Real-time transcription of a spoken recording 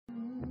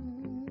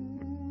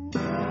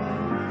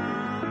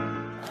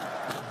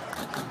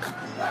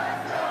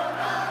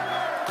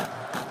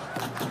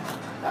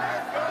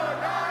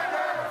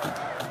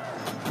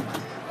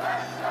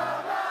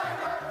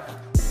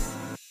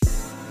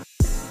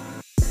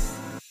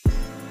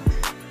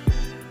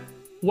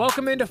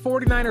Welcome into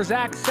 49ers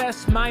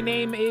Access. My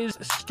name is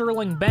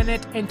Sterling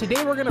Bennett, and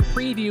today we're going to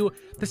preview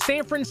the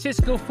San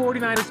Francisco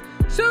 49ers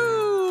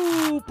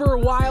super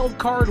wild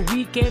card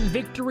weekend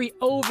victory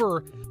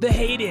over the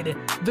hated,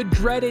 the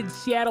dreaded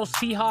Seattle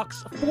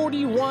Seahawks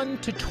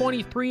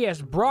 41-23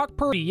 as Brock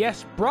Purdy,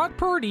 yes, Brock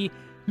Purdy,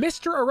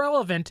 Mr.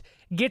 Irrelevant,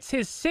 gets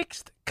his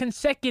sixth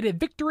consecutive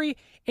victory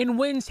and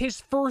wins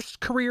his first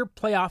career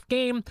playoff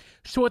game.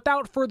 So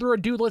without further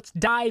ado, let's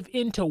dive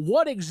into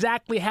what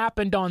exactly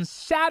happened on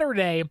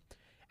Saturday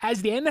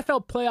as the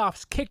NFL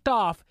playoffs kicked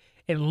off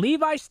in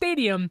Levi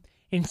Stadium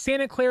in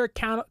Santa Clara,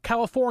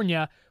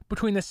 California,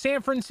 between the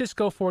San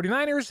Francisco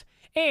 49ers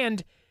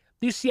and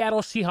the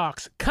Seattle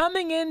Seahawks.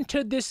 Coming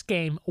into this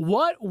game,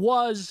 what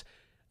was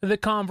the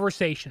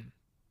conversation?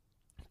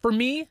 For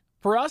me,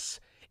 for us,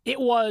 it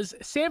was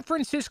San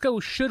Francisco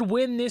should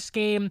win this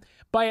game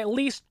by at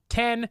least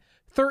 10,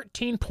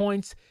 13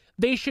 points.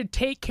 They should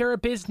take care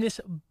of business,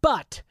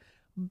 but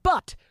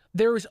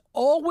there is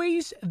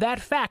always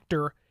that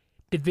factor,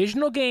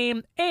 divisional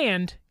game,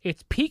 and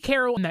it's Pete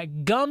Carroll and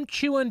that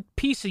gum-chewing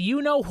piece of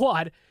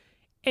you-know-what,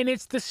 and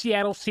it's the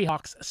Seattle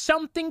Seahawks.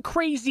 Something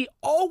crazy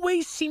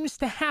always seems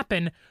to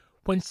happen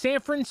when San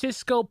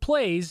Francisco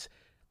plays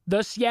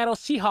the Seattle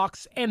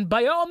Seahawks, and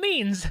by all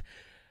means,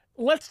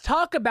 let's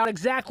talk about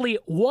exactly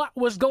what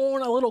was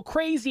going a little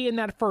crazy in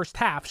that first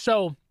half.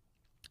 So,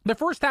 the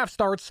first half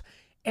starts,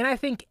 and I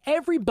think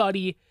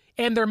everybody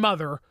and their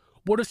mother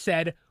would have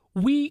said,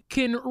 we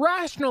can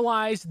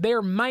rationalize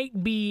there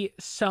might be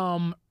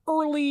some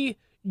early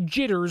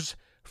jitters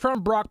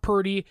from Brock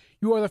Purdy.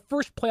 You are the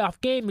first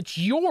playoff game. It's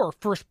your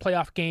first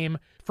playoff game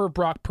for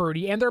Brock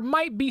Purdy, and there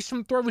might be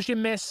some throws you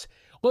miss.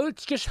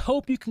 Let's just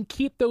hope you can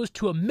keep those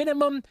to a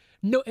minimum.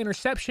 No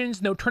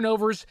interceptions, no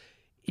turnovers.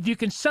 If you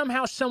can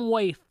somehow, some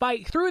way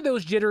fight through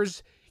those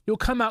jitters, you'll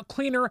come out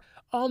cleaner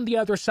on the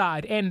other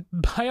side. And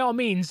by all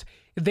means,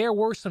 there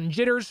were some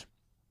jitters.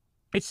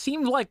 It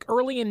seemed like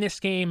early in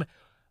this game,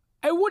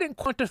 I wouldn't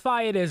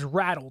quantify it as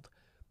rattled,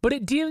 but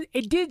it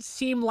did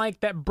seem like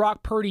that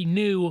Brock Purdy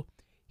knew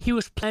he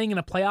was playing in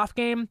a playoff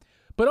game,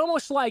 but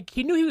almost like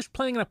he knew he was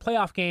playing in a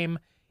playoff game.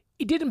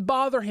 It didn't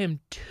bother him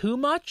too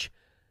much,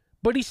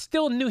 but he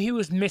still knew he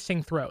was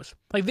missing throws.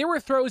 Like, there were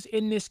throws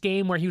in this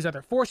game where he was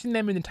either forcing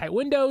them into tight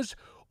windows,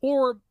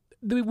 or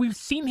we've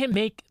seen him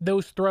make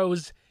those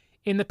throws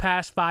in the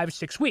past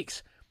 5-6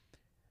 weeks.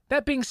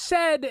 That being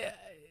said,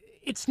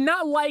 it's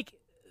not like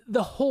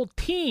the whole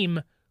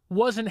team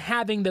wasn't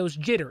having those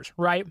jitters,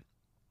 right?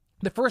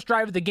 The first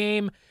drive of the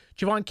game,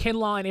 Javon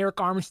Kinlaw and Eric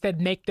Armstead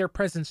make their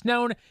presence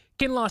known.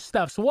 Kinlaw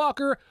stuffs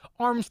Walker.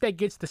 Armstead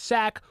gets the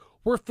sack.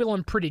 We're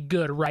feeling pretty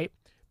good, right?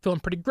 Feeling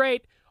pretty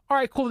great. All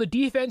right, cool. The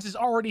defense is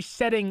already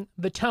setting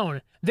the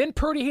tone. Then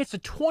Purdy hits a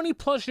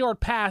 20-plus yard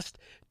pass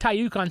to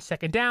Aiyuk on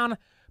second down,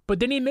 but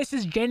then he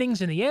misses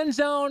Jennings in the end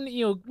zone.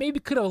 Maybe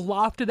could have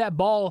lofted that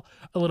ball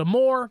a little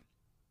more.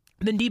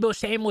 Then Deebo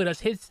Samuel does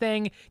his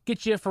thing,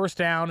 gets you a first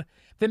down.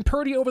 Then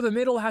Purdy over the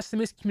middle has some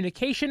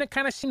miscommunication, it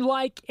kind of seemed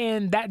like,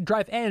 and that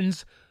drive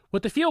ends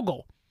with the field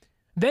goal.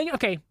 Then,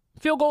 okay,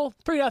 field goal,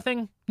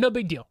 3-0, no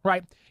big deal,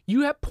 right?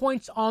 You have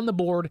points on the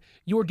board.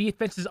 Your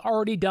defense has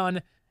already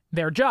done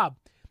their job.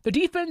 The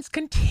defense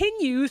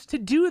continues to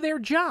do their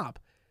job.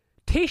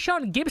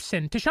 Tashawn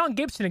Gibson,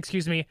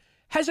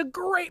 has a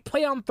great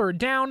play on third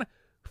down,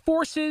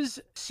 forces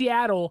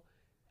Seattle,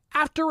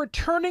 after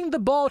returning the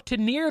ball to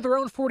near their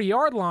own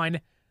 40-yard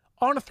line,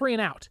 on a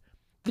 3-and-out.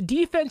 The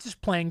defense is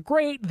playing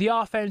great. The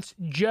offense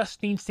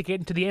just needs to get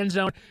into the end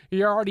zone.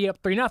 You're already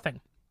up 3-0.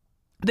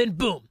 Then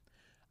boom.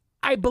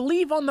 I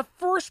believe on the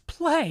first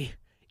play,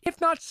 if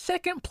not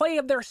second play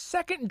of their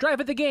second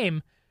drive of the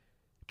game,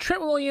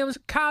 Trent Williams,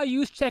 Kyle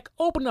Juszczyk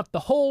open up the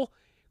hole.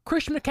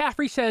 Christian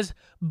McCaffrey says,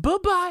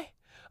 bye-bye,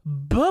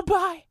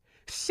 bye-bye.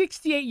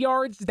 68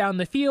 yards down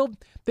the field.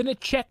 Then a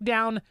check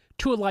down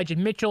to Elijah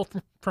Mitchell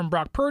from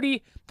Brock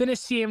Purdy. Then a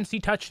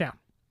CMC touchdown.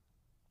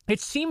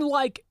 It seemed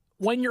like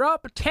when you're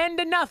up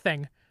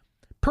 10-0,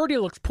 Purdy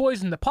looks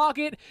poised in the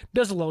pocket,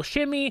 does a little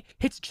shimmy,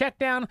 hits a check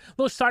down,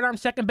 little sidearm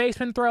second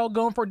baseman throw,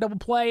 going for a double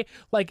play.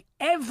 Like,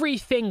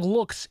 everything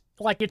looks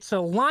like it's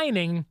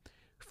aligning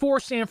for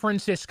San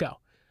Francisco.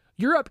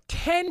 You're up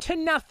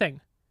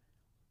 10-0.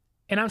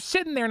 And I'm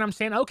sitting there and I'm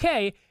saying,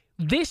 okay,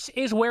 this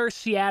is where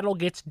Seattle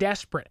gets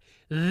desperate.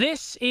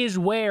 This is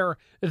where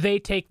they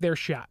take their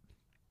shot.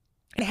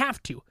 They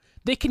have to.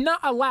 They cannot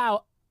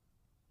allow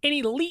an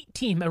elite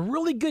team, a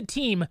really good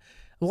team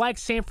like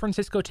San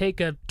Francisco, take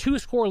a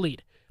 2-score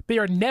lead. They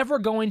are never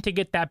going to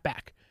get that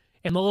back.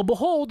 And lo and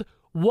behold,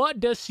 what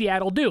does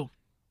Seattle do?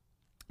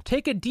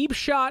 Take a deep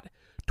shot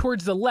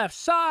towards the left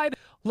side.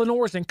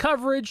 Lenore's in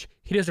coverage.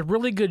 He does a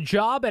really good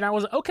job. And I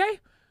was okay.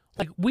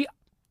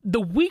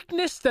 The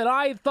weakness that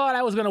I thought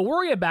I was going to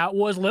worry about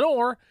was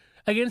Lenore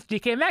against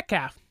DK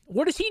Metcalf.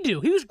 What does he do?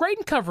 He was great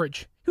in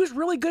coverage. He was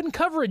really good in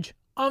coverage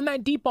on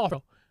that deep ball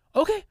throw.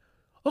 Okay,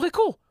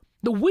 cool.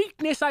 The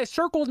weakness I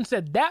circled and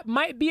said that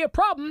might be a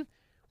problem.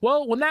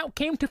 Well, when that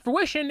came to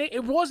fruition,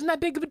 it wasn't that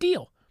big of a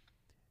deal.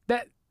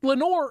 That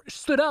Lenore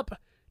stood up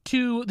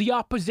to the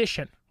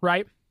opposition,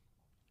 right?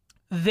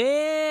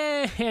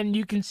 Then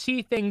you can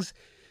see things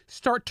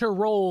start to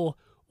roll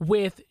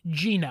with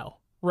Geno,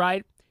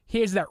 right?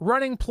 He has that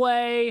running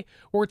play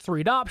or it's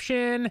read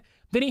option.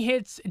 Then he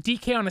hits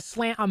DK on a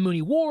slant on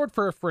Mooney Ward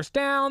for a first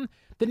down.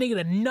 Then they get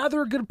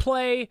another good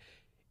play.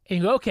 And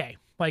you go, okay,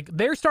 like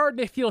they're starting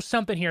to feel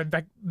something here.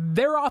 Like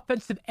their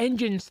offensive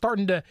engine's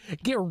starting to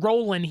get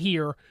rolling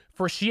here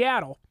for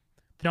Seattle.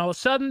 Then all of a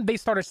sudden, they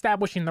start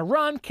establishing the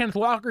run. Kenneth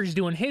Walker's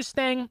doing his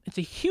thing. It's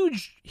a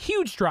huge,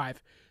 huge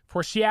drive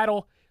for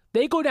Seattle.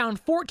 They go down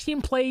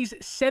 14 plays,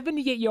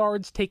 78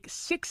 yards, take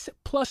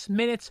 6+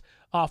 minutes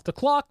off the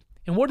clock.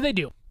 And what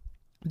do?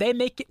 They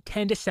make it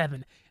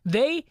 10-7.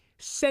 They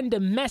send a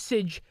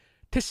message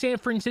to San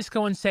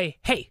Francisco and say,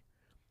 hey,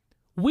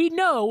 we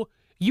know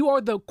you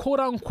are the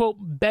quote-unquote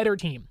better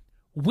team.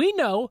 We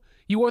know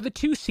you are the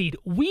 2 seed.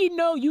 We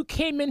know you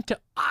came into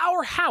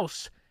our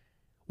house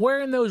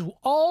wearing those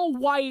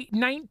all-white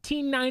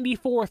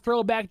 1994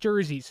 throwback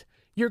jerseys.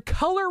 Your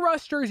color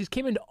rush jerseys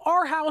came into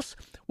our house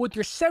with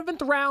your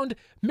 7th round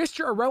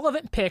Mr.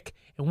 Irrelevant pick.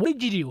 And what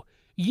did you do?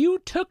 You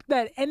took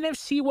that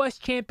NFC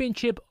West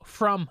championship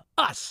from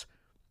us.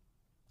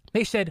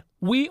 They said,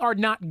 we are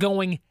not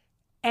going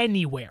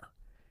anywhere.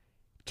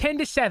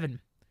 10-7.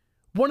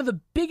 One of the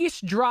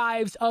biggest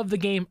drives of the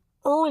game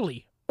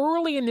early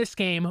in this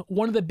game,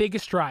 one of the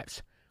biggest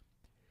drives.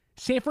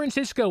 San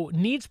Francisco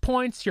needs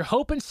points. You're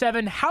hoping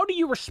 7. How do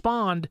you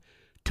respond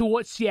to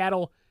what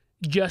Seattle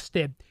just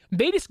did?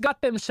 They just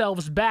got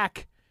themselves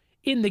back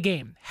in the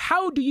game.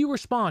 How do you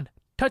respond?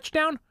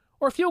 Touchdown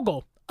or field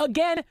goal?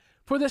 Again,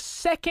 for the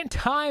second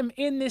time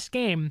in this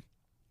game,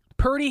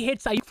 Purdy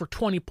hits Aiyuk for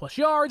 20+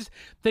 yards.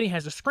 Then he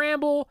has a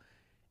scramble.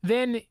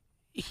 Then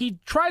he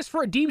tries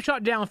for a deep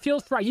shot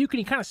downfield for Aiyuk, and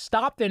he kind of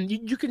stopped. And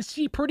you can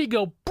see Purdy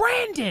go,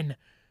 Brandon!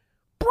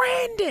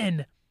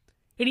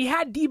 And he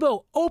had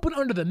Deebo open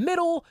under the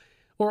middle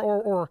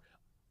or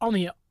on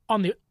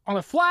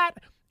the flat.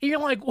 And you're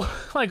like,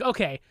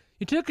 okay,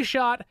 you took a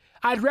shot.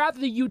 I'd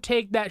rather you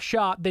take that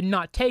shot than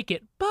not take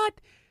it.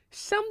 But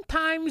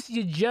sometimes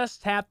you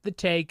just have to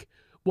take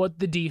what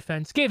the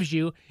defense gives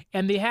you.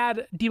 And they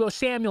had Deebo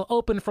Samuel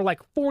open for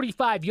like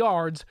 45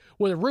 yards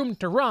with room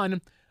to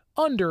run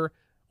under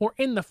or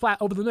in the flat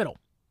over the middle.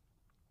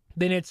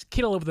 Then it's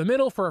Kittle over the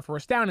middle for a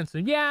first down and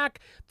some yak.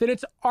 Then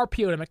it's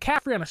RPO to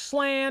McCaffrey on a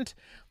slant.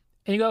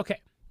 And you go, okay,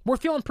 we're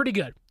feeling pretty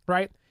good,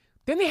 right?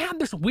 Then they have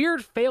this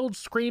weird failed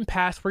screen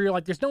pass where you're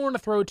like, there's no one to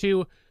throw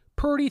to.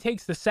 Purdy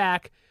takes the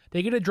sack.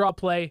 They get a draw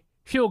play,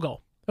 field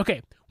goal.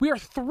 Okay, we are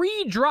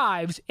 3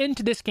 drives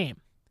into this game,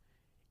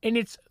 and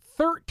it's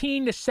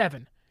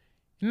 13-7.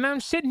 And I'm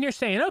sitting here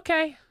saying,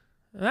 okay,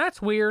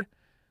 that's weird,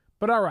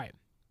 but all right.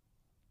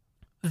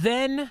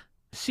 Then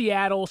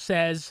Seattle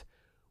says,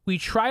 we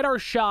tried our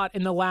shot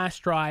in the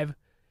last drive.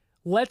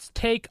 Let's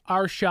take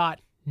our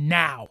shot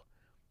now.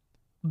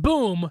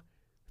 Boom.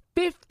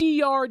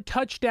 50-yard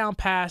touchdown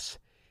pass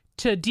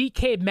to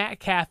DK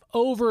Metcalf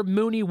over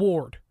Mooney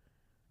Ward.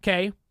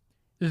 Okay?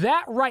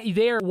 That right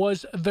there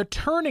was the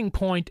turning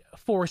point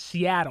for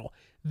Seattle.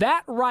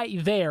 That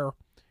right there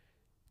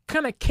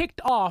kind of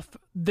kicked off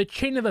the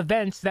chain of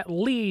events that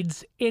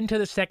leads into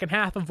the second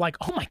half of like,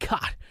 oh my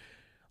God.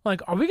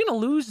 Like, are we going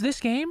to lose this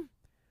game?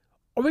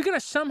 Are we going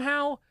to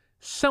somehow,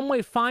 some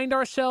way find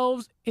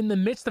ourselves in the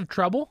midst of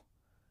trouble?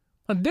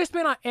 Like, this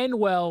may not end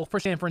well for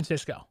San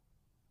Francisco.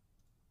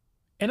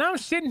 And I'm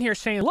sitting here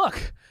saying,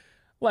 look,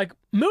 like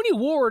Mooney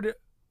Ward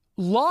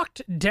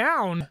locked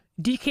down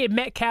DK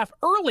Metcalf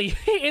early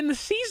in the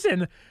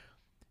season.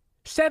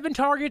 7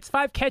 targets,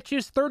 5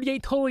 catches,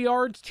 38 total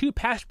yards, 2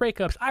 pass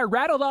breakups. I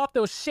rattled off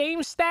those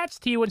same stats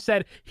to you and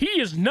said, he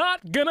is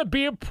not going to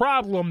be a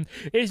problem.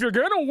 If you're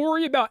going to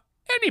worry about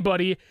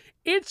anybody,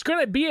 it's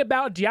going to be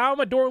about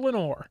Diamador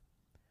Lenore.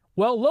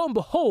 Well, lo and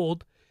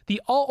behold,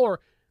 the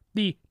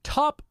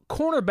top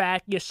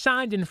cornerback you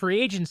signed in free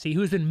agency,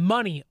 who's been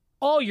money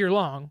all year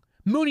long,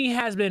 Mooney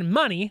has been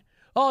money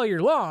all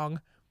year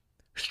long,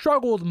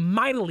 struggled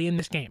mightily in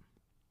this game.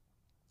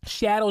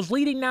 Seattle's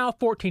leading now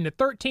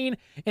 14-13,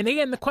 and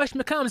again the question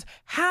becomes,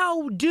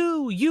 how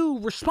do you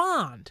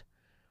respond?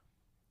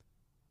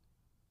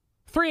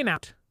 3 and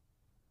out.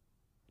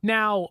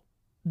 Now,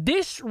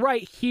 this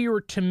right here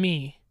to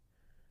me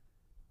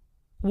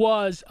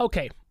was,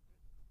 okay,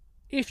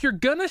 if you're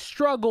gonna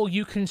struggle,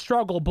 you can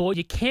struggle, but what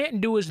you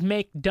can't do is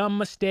make dumb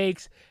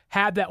mistakes,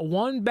 have that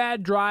one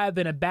bad drive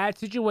in a bad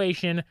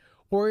situation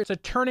where it's a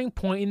turning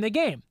point in the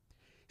game.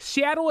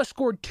 Seattle has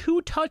scored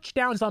 2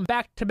 touchdowns on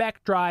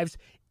back-to-back drives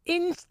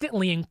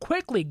instantly and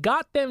quickly,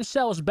 got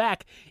themselves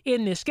back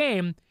in this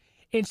game,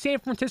 and San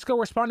Francisco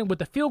responded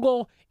with a field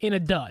goal in a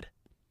dud.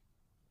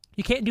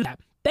 You can't do that.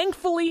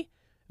 Thankfully,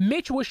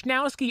 Mitch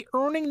Wishnowsky,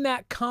 earning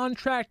that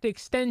contract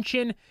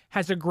extension,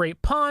 has a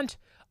great punt,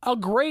 a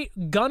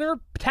great gunner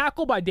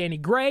tackle by Danny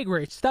Gray,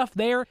 great stuff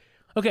there.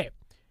 Okay,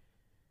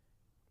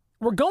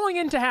 we're going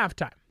into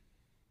halftime,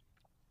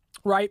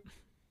 right?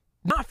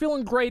 Not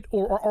feeling great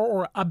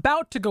or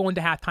about to go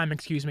into halftime,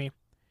 excuse me.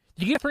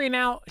 You get a 3 and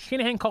out,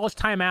 Shanahan calls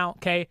timeout,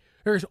 okay?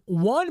 There's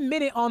 1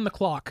 minute on the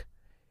clock.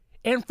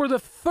 And for the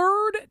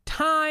 3rd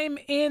time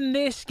in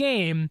this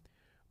game,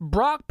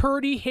 Brock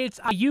Purdy hits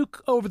Aiyuk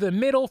over the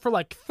middle for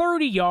like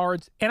 30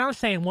 yards, and I'm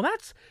saying, well,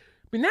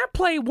 that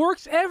play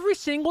works every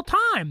single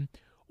time.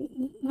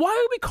 Why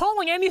are we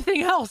calling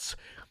anything else?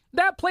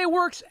 That play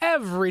works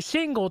every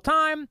single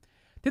time.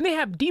 Then they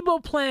have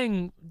Deebo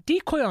playing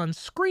decoy on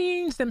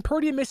screens. Then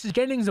Purdy misses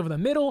Jennings over the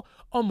middle,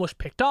 almost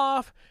picked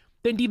off.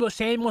 Then Deebo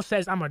Samuel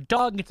says, I'm a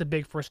dog, gets a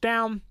big first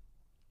down.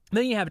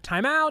 Then you have a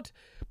timeout.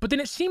 But then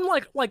it seemed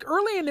like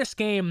early in this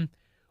game,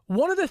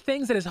 one of the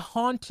things that has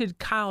haunted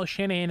Kyle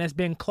Shanahan has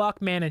been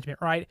clock management,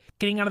 right?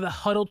 Getting out of the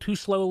huddle too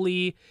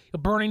slowly,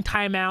 burning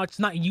timeouts,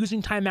 not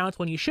using timeouts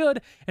when you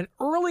should. And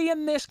early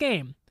in this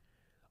game,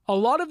 a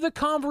lot of the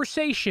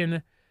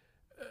conversation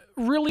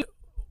really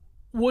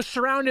was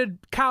surrounded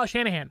Kyle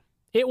Shanahan.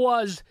 It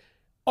was,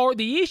 are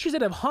the issues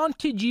that have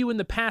haunted you in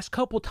the past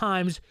couple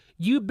times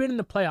you've been in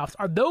the playoffs,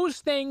 are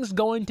those things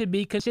going to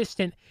be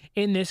consistent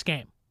in this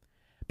game?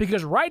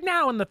 Because right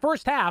now in the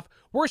first half,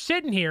 we're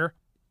sitting here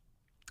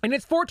and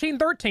it's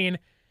 14-13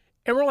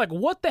 and we're like,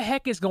 what the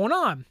heck is going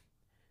on?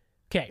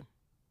 Okay,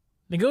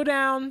 they go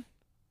down.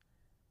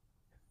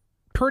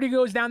 Purdy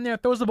goes down there,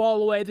 throws the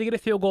ball away. They get a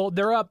field goal.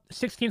 They're up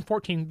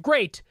 16-14.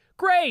 Great.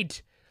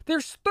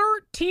 There's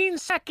 13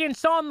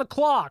 seconds on the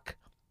clock.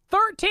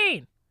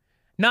 13.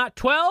 Not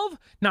 12,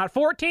 not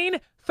 14,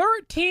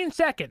 13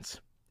 seconds.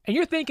 And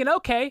you're thinking,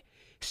 okay,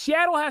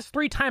 Seattle has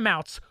 3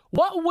 timeouts.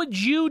 What would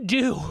you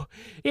do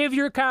if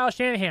you're Kyle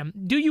Shanahan?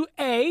 Do you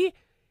A,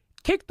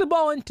 kick the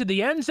ball into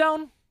the end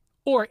zone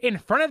or in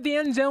front of the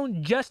end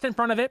zone, just in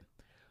front of it?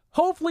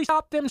 Hopefully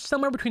stop them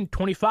somewhere between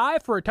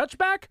 25 for a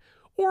touchback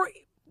or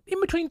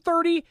in between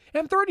 30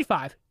 and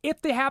 35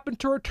 if they happen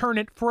to return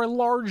it for a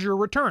larger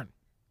return.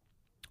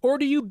 Or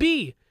do you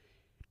B,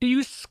 do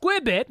you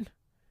squib it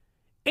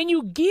and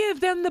you give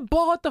them the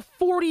ball at the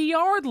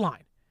 40-yard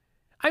line?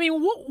 I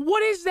mean,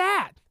 what is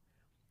that?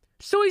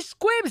 So he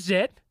squibs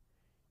it,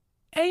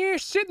 and you're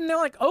sitting there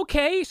like,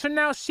 okay, so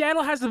now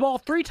Seattle has the ball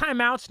 3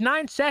 timeouts,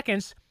 9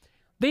 seconds.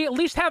 They at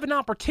least have an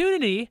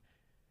opportunity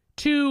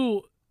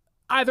to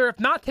either, if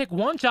not take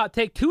 1 shot,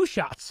 take 2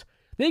 shots.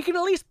 They can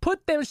at least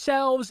put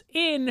themselves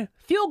in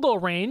field goal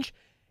range,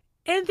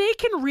 and they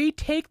can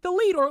retake the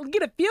lead or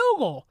get a field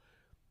goal.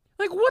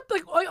 Like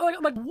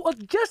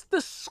just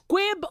the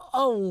squib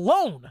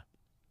alone.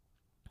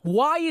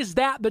 Why is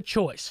that the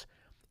choice?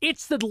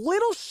 It's the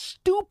little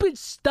stupid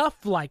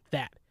stuff like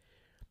that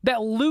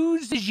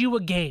loses you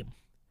a game,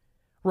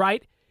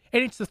 right?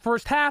 And it's the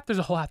first half. There's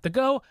a whole half to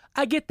go.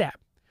 I get that.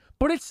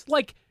 But it's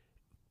like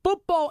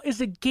football is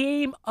a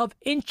game of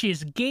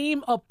inches,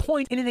 game of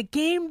points. And in a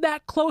game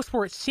that close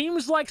where it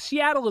seems like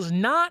Seattle is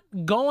not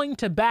going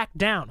to back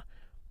down.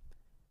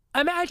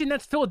 Imagine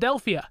that's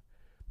Philadelphia.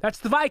 That's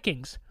the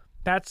Vikings.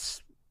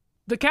 That's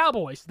the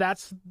Cowboys.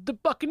 That's the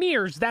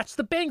Buccaneers. That's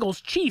the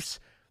Bengals, Chiefs.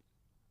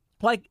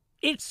 Like,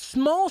 it's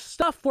small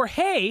stuff where,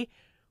 hey,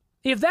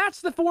 if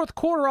that's the fourth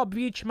quarter,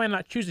 albeit you might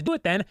not choose to do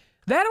it then,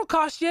 that'll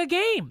cost you a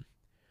game.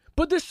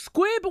 But the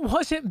squib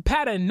wasn't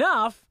bad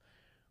enough.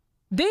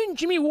 Then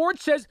Jimmy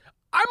Ward says,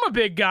 I'm a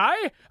big guy.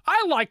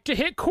 I like to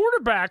hit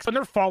quarterbacks when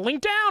they're falling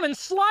down and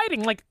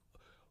sliding. Like,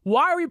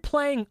 why are we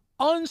playing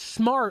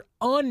unsmart,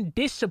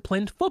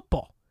 undisciplined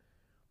football?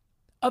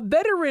 A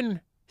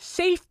veteran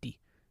safety,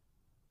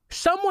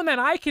 someone that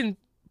I can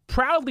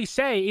proudly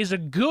say is a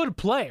good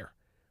player,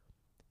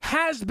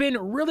 has been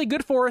really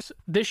good for us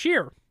this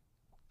year.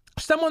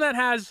 Someone that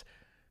has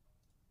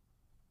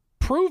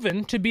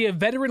proven to be a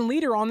veteran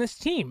leader on this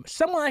team.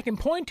 Someone I can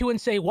point to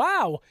and say,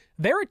 wow,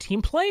 they're a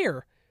team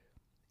player.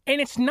 And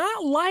it's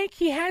not like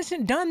he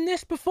hasn't done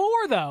this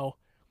before, though.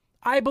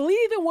 I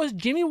believe it was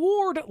Jimmy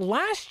Ward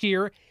last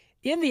year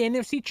in the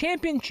NFC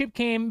Championship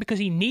game because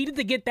he needed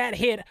to get that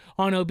hit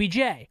on OBJ.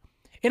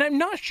 And I'm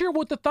not sure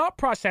what the thought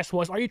process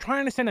was. Are you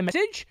trying to send a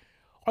message?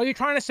 Are you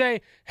trying to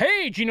say,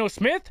 hey, Geno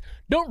Smith,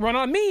 don't run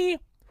on me?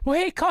 Well,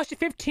 hey, it cost you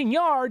 15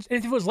 yards, and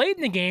if it was late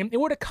in the game, it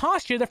would have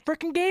cost you the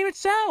freaking game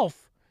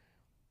itself.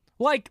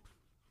 Like,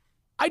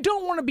 I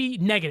don't want to be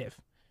negative.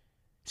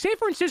 San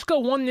Francisco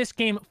won this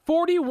game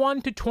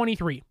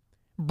 41-23.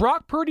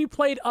 Brock Purdy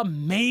played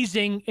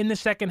amazing in the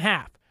second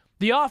half.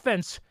 The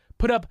offense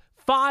put up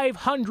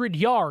 500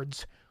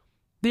 yards.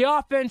 The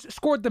offense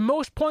scored the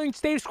most points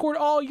they've scored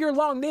all year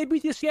long. They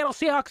beat the Seattle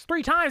Seahawks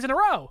 3 times in a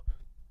row.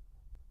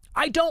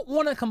 I don't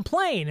want to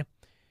complain,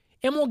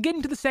 and we'll get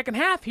into the second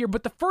half here,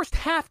 but the first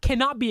half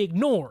cannot be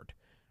ignored,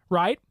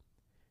 right?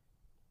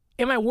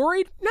 Am I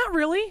worried? Not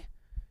really.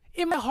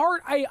 In my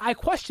heart, I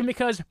question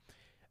because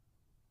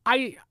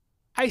I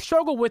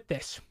struggle with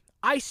this.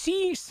 I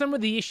see some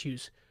of the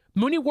issues.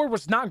 Mooney Ward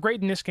was not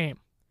great in this game.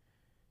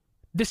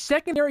 The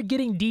secondary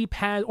getting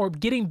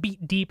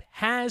beat deep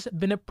has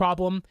been a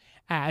problem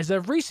as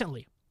of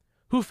recently.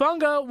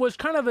 Hufanga was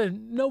kind of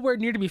nowhere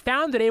near to be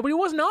found today, but he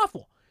wasn't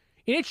awful.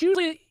 And it's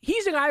usually,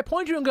 he's the guy I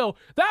point to and go,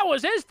 that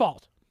was his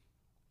fault.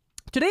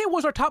 Today it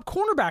was our top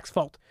cornerback's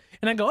fault.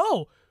 And I go,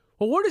 oh,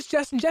 well, what is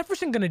Justin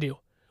Jefferson going to do?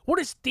 What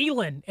is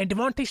Thielen and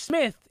Devontae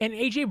Smith and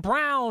A.J.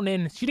 Brown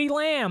and CeeDee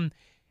Lamb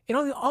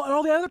and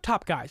all the other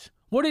top guys?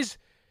 What is,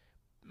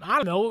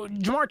 I don't know,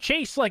 Jamar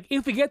Chase, like,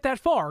 if we get that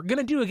far, going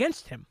to do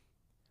against him?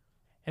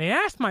 And I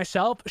asked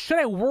myself, should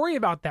I worry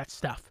about that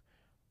stuff?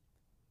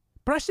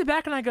 But I sit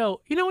back and I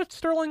go, you know what,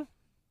 Sterling?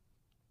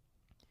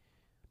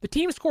 The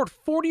team scored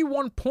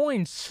 41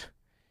 points.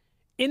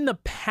 In the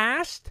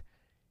past,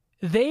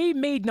 they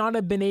may not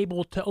have been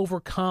able to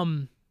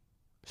overcome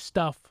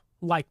stuff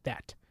like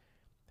that.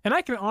 And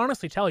I can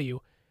honestly tell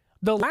you,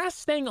 the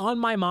last thing on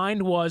my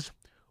mind was,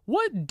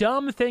 what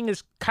dumb thing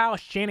is Kyle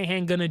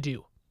Shanahan going to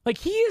do? Like,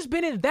 he has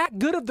been in that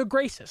good of the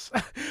graces.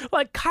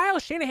 Like, Kyle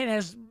Shanahan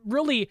has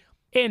really,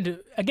 and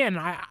again,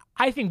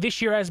 I think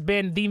this year has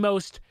been the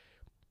most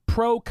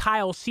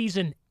pro-Kyle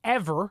season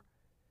ever.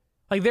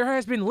 Like, there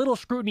has been little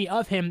scrutiny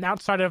of him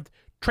outside of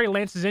Trey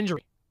Lance's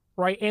injury,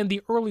 right, and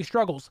the early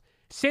struggles.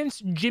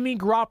 Since Jimmy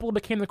Garoppolo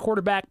became the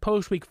quarterback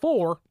post-Week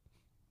 4,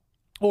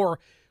 or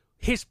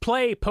his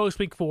play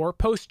post-Week 4,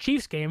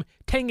 post-Chiefs game,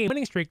 10-game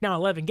winning streak, now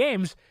 11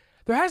 games,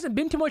 there hasn't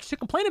been too much to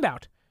complain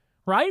about,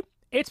 right?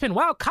 It's been,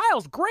 wow,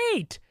 Kyle's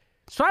great.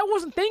 So I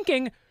wasn't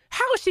thinking,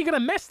 how is he going to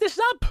mess this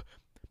up?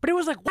 But it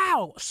was like,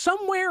 wow,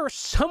 somewhere,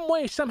 some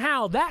way,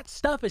 somehow, that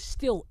stuff is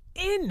still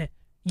in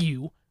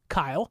you,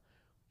 Kyle,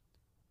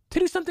 to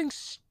do something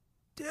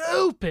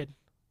stupid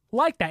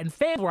like that. And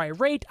fans were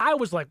irate. I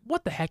was like,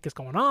 what the heck is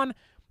going on?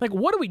 Like,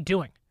 what are we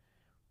doing?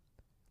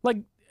 Like,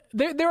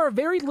 there are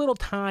very little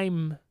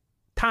times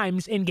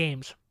in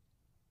games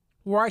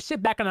where I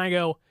sit back and I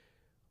go,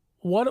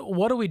 what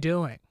are we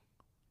doing?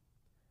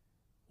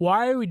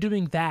 Why are we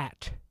doing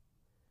that?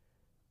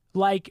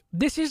 Like,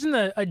 this isn't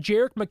a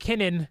Jerick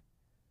McKinnon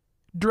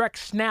direct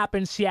snap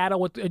in Seattle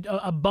with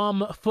a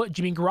bum foot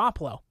Jimmy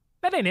Garoppolo.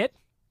 That ain't it.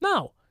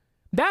 No.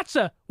 That's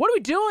what are we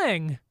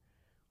doing?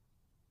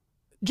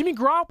 Jimmy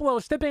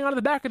Garoppolo stepping out of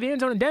the back of the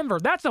end zone in Denver.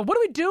 That's what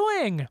are we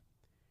doing?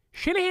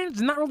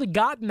 Shanahan's not really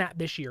gotten that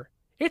this year.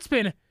 It's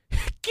been,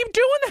 keep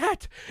doing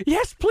that.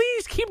 Yes,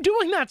 please, keep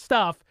doing that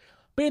stuff.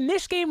 But in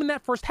this game, in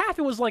that first half,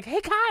 it was like,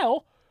 hey,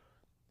 Kyle,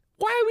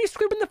 why are we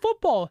scribbling the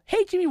football?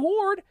 Hey, Jimmy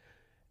Ward,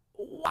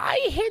 why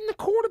are you hitting the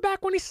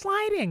quarterback when he's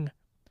sliding?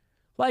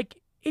 Like,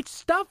 it's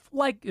stuff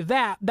like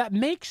that that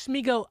makes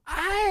me go,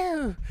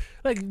 ah.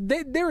 Like,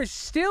 there is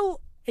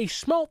still a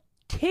small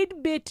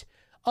tidbit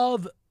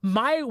of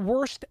my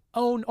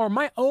own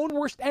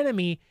worst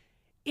enemy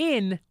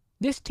in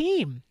this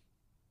team.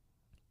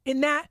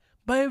 In that,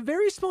 by a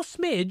very small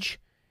smidge,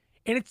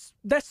 and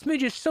that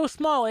smidge is so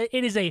small, it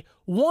is a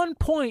 1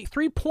 point,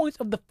 3 points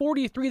of the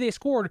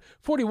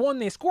 41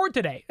 they scored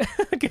today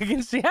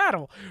against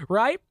Seattle,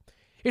 right?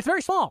 It's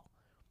very small.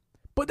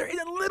 But there is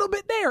a little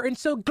bit there. And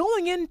so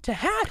going into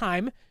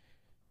halftime,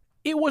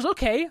 it was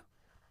okay.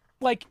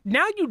 Like,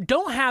 now you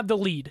don't have the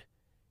lead.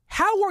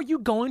 How are you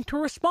going to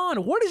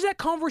respond? What is that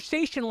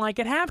conversation like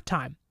at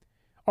halftime?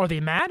 Are they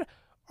mad?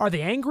 Are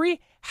they angry?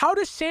 How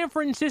does San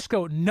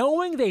Francisco,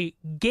 knowing they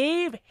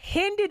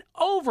handed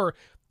over,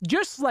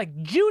 just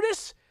like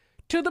Judas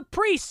to the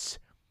priests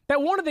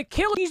that wanted to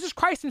kill Jesus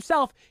Christ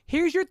himself,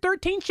 here's your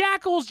 13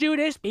 shackles,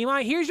 Judas.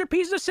 Here's your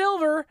piece of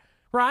silver,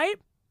 right?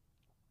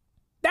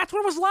 That's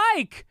what it was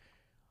like.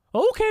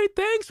 Okay,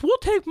 thanks. We'll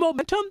take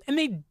momentum. And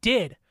they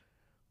did.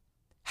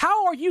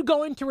 How are you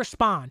going to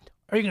respond?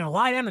 Are you going to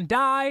lie down and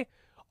die?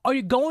 Are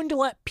you going to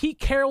let Pete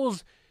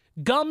Carroll's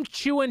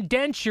gum-chewing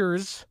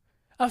dentures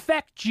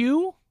affect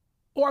you?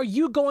 Or are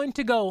you going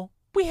to go,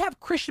 we have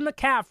Christian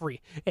McCaffrey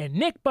and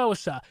Nick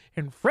Bosa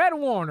and Fred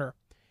Warner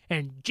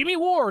and Jimmy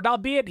Ward,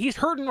 albeit he's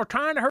hurting or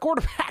trying to hurt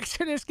quarterbacks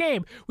in this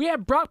game. We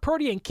have Brock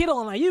Purdy and Kittle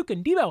and Aiyuk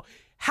and Deebo.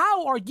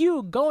 How are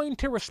you going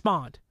to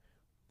respond?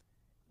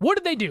 What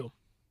did they do?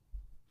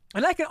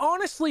 And I can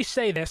honestly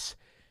say this,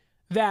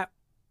 that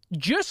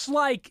just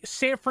like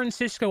San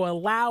Francisco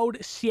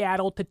allowed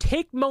Seattle to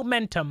take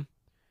momentum,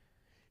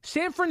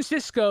 San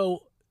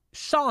Francisco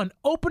saw an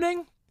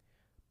opening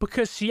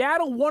because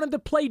Seattle wanted to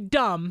play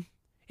dumb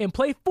and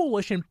play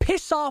foolish and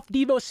piss off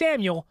Deebo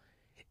Samuel,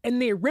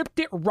 and they ripped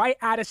it right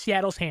out of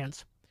Seattle's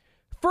hands.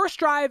 First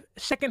drive,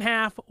 second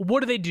half,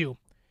 what do?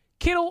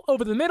 Kittle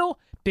over the middle,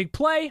 big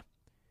play.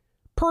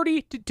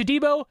 Purdy to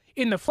Deebo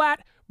in the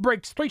flat,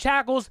 breaks 3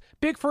 tackles,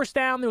 big first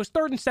down. It was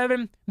 3rd and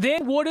 7.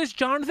 Then what does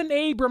Jonathan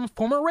Abram,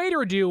 former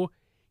Raider, do?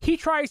 He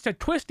tries to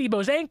twist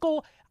Deebo's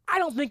ankle. I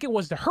don't think it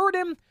was to hurt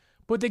him,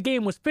 but the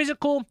game was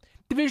physical.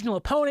 Divisional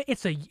opponent.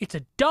 It's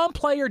a dumb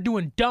player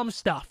doing dumb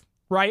stuff,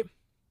 right?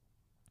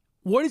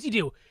 What does he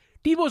do?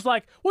 Deebo's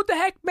like, what the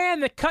heck,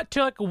 man? They cut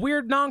to like a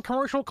weird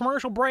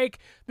commercial break.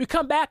 We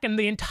come back and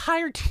the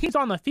entire team's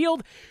on the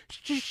field.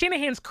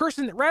 Shanahan's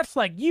cursing the refs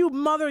like, you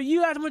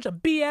have a bunch of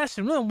BS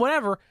and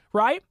whatever,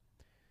 right?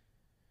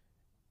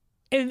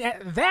 And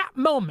at that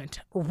moment,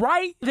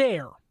 right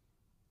there,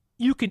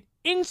 you can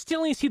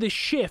instantly see the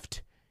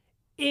shift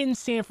in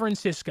San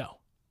Francisco.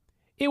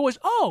 It was,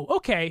 oh,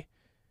 okay.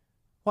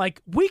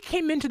 Like, we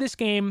came into this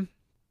game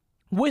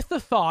with the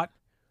thought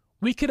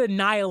we could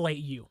annihilate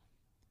you.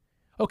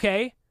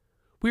 Okay?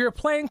 We were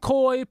playing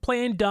coy,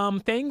 playing dumb.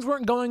 Things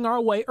weren't going our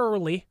way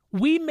early.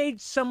 We made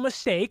some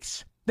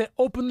mistakes that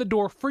opened the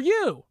door for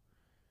you.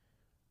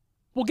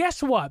 Well,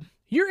 guess what?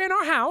 You're in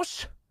our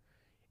house,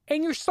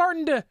 and you're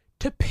starting to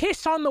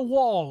piss on the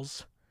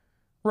walls,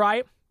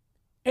 right?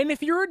 And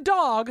if you're a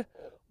dog,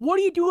 what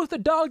do you do with a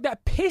dog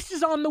that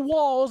pisses on the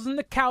walls and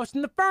the couch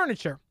and the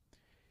furniture?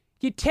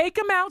 You take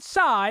him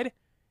outside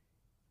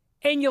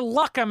and you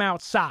lock him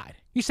outside.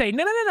 You say,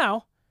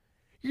 no.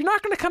 You're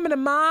not going to come into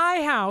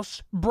my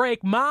house,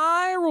 break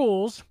my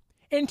rules,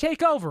 and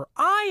take over.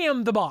 I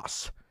am the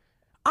boss.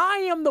 I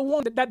am the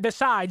one that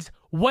decides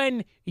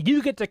when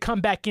you get to come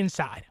back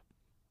inside.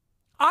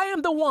 I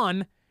am the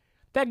one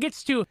that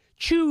gets to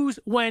choose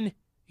when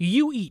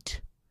you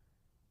eat.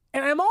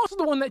 And I'm also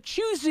the one that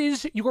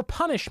chooses your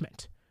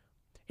punishment.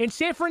 And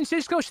San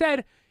Francisco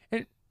said,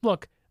 and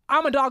look,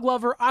 I'm a dog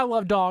lover. I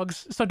love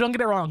dogs, so don't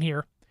get it wrong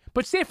here.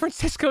 But San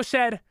Francisco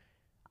said,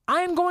 I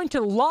am going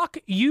to lock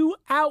you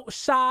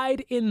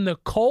outside in the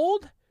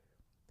cold.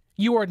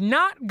 You are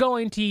not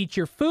going to eat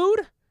your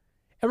food.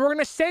 And we're going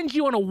to send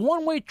you on a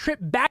one-way trip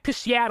back to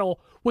Seattle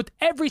with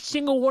every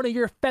single one of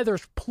your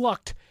feathers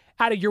plucked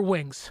out of your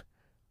wings.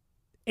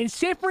 And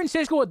San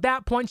Francisco at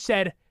that point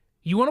said,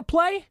 you want to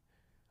play?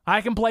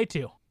 I can play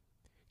too.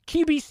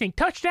 QB sneak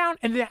touchdown,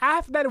 and then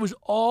after that, it was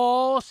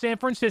all San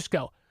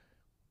Francisco,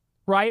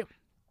 right?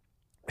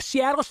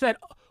 Seattle said,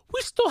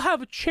 we still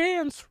have a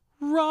chance,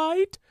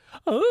 right?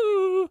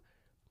 Oh.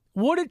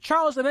 What did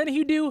Charles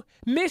Omenihu do?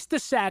 Missed the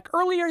sack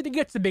earlier. He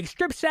gets the big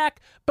strip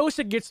sack.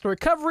 Bosa gets the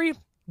recovery.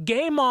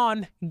 Game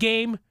on.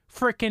 Game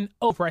freaking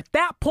over. At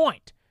that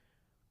point,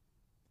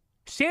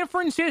 San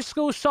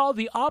Francisco saw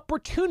the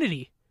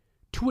opportunity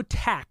to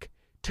attack,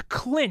 to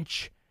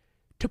clinch,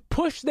 to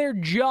push their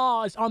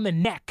jaws on the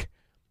neck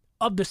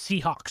of the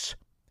Seahawks.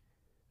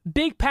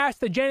 Big pass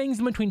to Jennings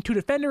in between two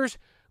defenders.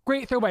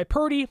 Great throw by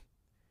Purdy.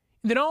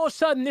 And then all of a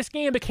sudden, this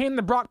game became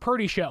the Brock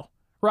Purdy show,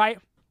 right?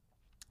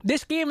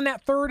 This game in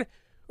that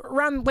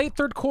around late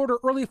third quarter,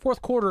 early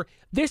fourth quarter,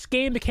 this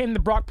game became the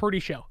Brock Purdy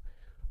show.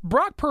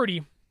 Brock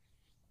Purdy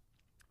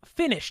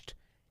finished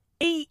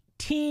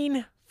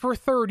 18 for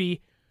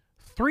 30,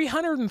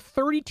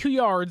 332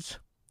 yards,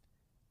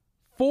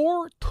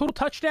 4 total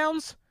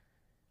touchdowns,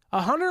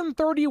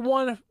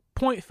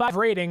 131.5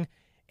 rating,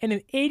 and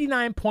an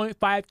 89.5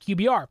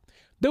 QBR.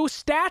 Those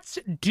stats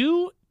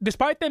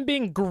despite them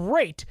being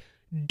great,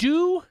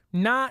 do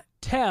not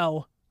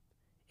tell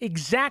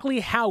exactly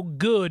how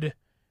good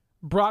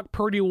Brock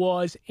Purdy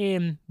was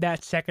in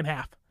that second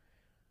half.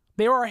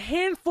 There are a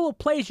handful of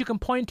plays you can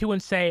point to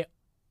and say,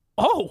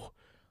 oh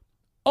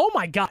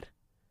my God.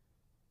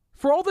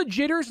 For all the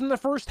jitters in the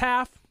first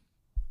half,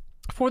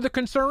 for the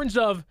concerns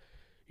of,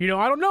 I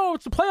don't know,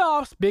 it's the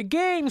playoffs, big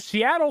game,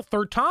 Seattle,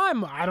 third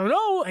time, I don't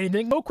know,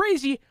 anything go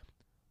crazy.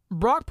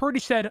 Brock Purdy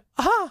said,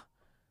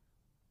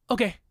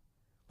 okay.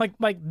 Like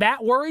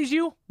that worries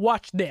you?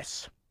 Watch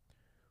this.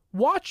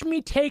 Watch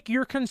me take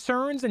your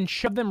concerns and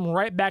shove them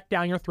right back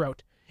down your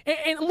throat.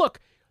 And look,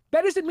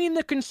 that doesn't mean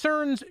the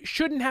concerns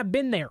shouldn't have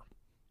been there.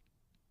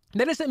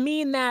 That doesn't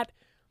mean that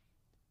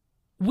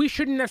we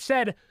shouldn't have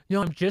said,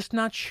 I'm just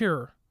not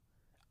sure.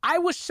 I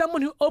was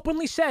someone who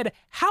openly said,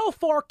 how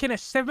far can a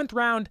 7th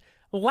round,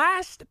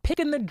 last pick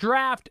in the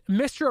draft,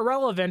 Mr.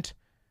 Irrelevant,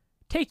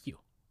 take you?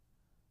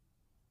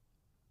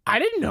 I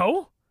didn't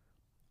know.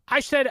 I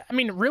said,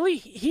 really?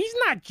 He's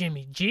not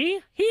Jimmy G.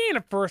 He ain't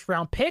a first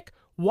round pick.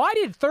 Why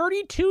did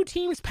 32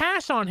 teams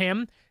pass on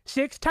him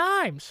 6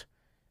 times?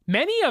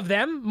 Many of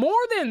them more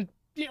than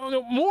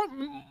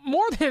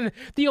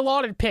the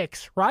allotted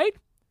picks, right?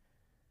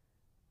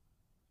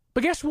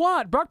 But guess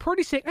what? Brock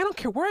Purdy saying, I don't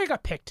care where I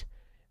got picked.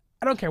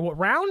 I don't care what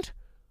round,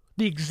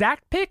 the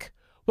exact pick,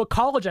 what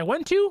college I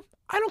went to.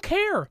 I don't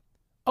care.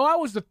 Oh, I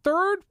was the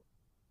 3rd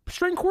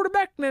string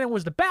quarterback, then it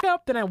was the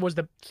backup, then I was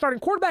the starting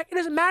quarterback. It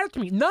doesn't matter to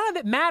me. None of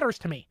it matters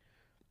to me.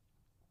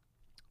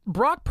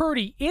 Brock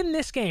Purdy in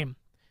this game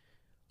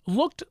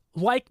looked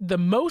like the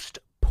most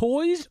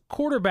poised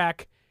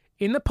quarterback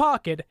in the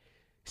pocket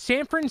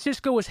San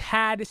Francisco has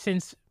had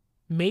since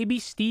maybe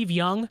Steve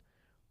Young.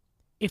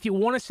 If you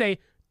want to say,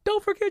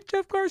 don't forget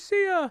Jeff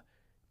Garcia.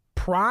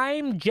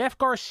 Prime Jeff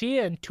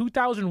Garcia in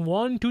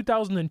 2001,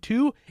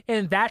 2002,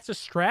 and that's a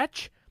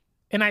stretch.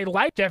 And I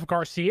like Jeff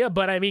Garcia,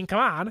 but come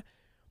on.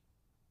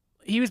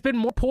 He's been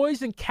more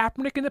poised than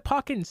Kaepernick in the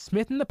pocket and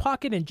Smith in the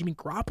pocket and Jimmy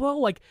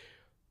Garoppolo.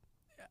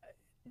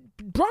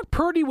 Brock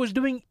Purdy was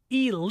doing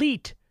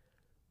elite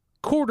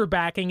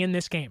quarterbacking in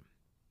this game.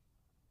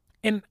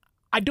 And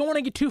I don't want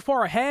to get too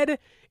far ahead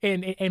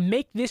and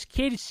make this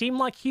kid seem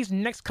like he's the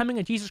next coming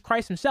of Jesus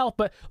Christ himself.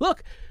 But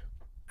look,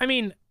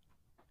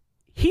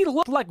 he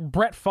looked like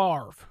Brett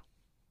Favre.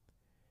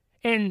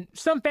 And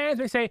some fans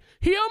may say,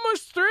 he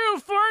almost threw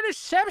 4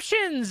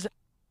 interceptions.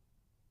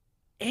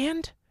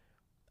 And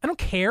I don't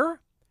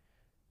care.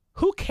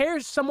 Who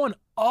cares someone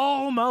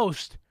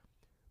almost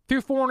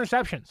threw 4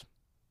 interceptions?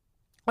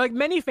 Like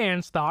many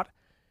fans thought.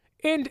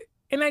 And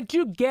I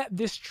do get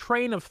this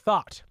train of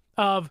thought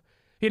of,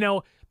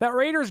 that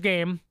Raiders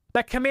game,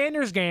 that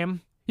Commanders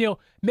game,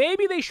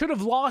 maybe they should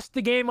have lost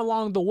the game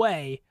along the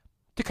way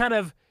to kind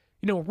of,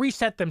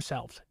 reset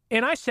themselves.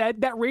 And I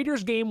said that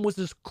Raiders game was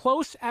as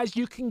close as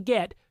you can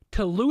get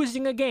to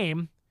losing a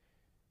game,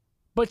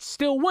 but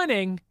still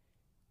winning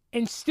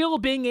and still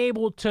being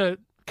able to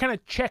kind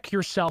of check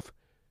yourself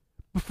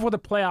before the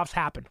playoffs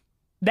happen.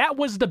 That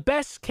was the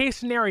best case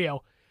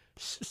scenario.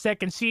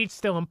 Second seed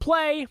still in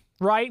play,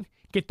 right?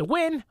 Get the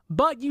win,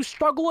 but you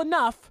struggle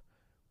enough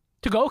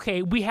to go,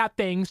 okay, we have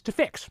things to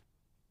fix.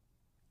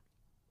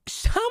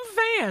 Some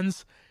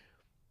fans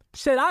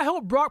said, I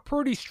hope Brock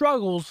Purdy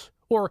struggles,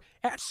 or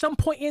at some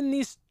point in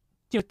this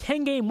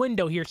 10-game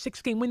window here,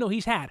 6-game window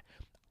he's had,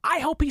 I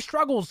hope he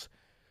struggles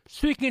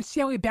so we can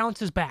see how he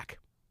bounces back.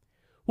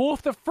 Well,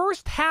 if the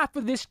first half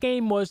of this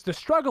game was the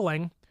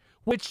struggling,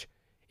 which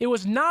it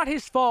was not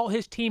his fault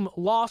his team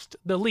lost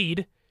the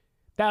lead,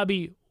 that would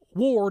be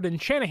Ward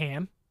and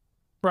Shanahan,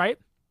 right?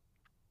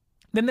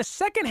 Then the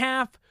second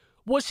half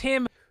was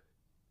him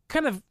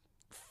kind of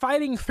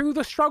fighting through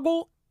the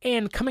struggle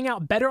and coming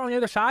out better on the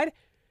other side.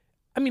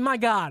 I mean, my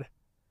God.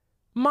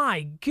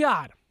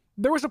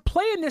 There was a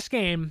play in this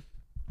game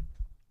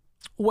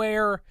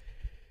where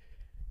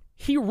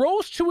he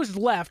rolls to his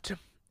left,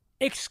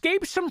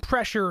 escapes some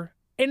pressure,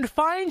 and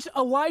finds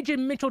Elijah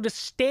Mitchell just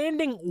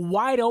standing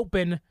wide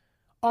open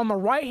on the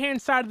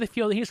right-hand side of the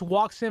field, and he just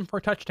walks in for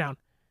a touchdown.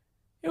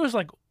 It was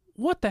like,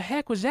 what the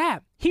heck was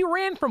that? He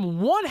ran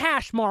from one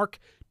hash mark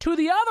to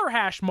the other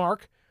hash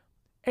mark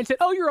and said,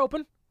 oh, you're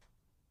open.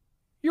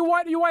 You're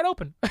wide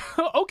open.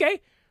 Okay.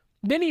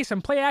 Then he's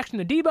some play action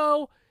to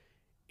Deebo,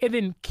 and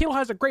then Kittle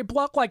has a great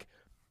block. Like,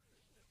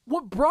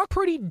 what Brock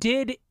Purdy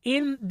did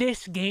in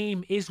this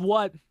game is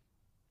what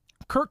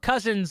Kirk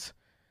Cousins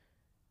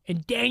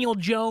and Daniel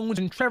Jones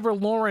and Trevor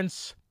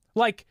Lawrence,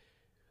 like,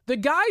 the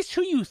guys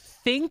who you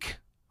think,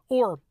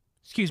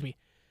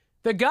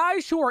 the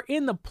guys who are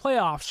in the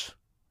playoffs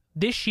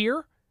this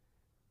year,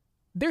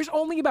 there's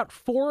only about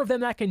 4 of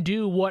them that can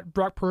do what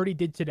Brock Purdy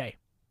did today.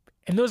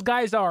 And those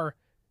guys are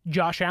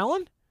Josh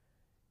Allen,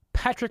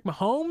 Patrick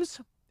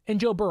Mahomes, and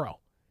Joe Burrow.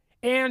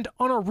 And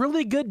on a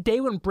really good day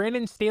when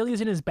Brandon Staley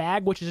is in his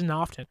bag, which isn't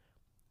often,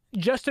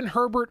 Justin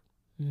Herbert,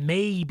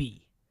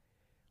 maybe.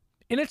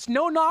 And it's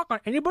no knock on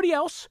anybody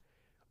else.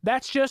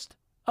 That's just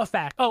a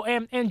fact. Oh,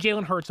 and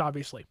Jalen Hurts,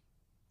 obviously.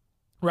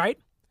 Right?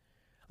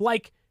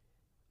 Like,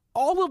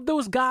 all of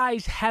those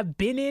guys have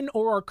been in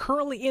or are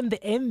currently in the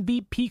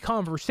MVP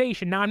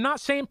conversation. Now, I'm not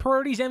saying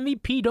Purdy's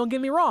MVP, don't get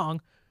me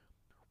wrong.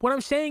 What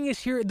I'm saying is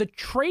here, the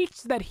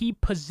traits that he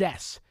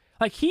possesses.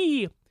 Like,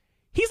 he's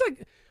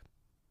like,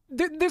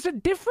 there's a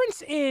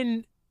difference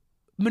in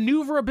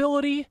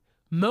maneuverability,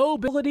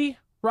 mobility,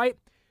 right?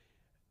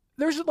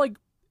 There's like,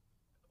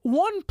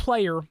 one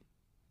player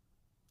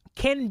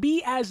can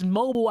be as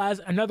mobile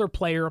as another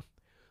player,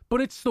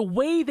 but it's the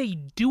way they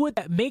do it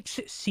that makes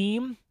it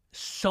seem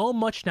so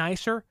much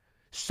nicer,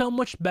 so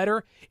much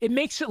better. It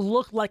makes it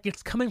look like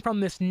it's coming from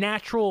this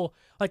natural,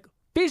 like,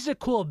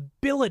 physical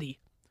ability,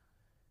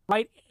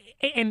 right?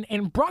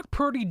 And Brock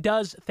Purdy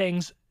does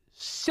things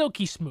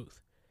silky smooth.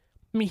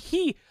 I mean,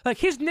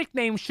 his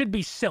nickname should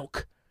be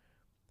Silk.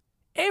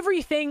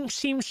 Everything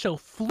seems so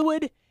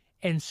fluid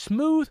and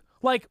smooth.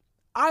 Like,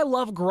 I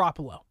love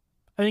Garoppolo.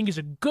 I think he's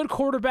a good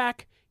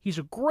quarterback. He's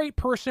a great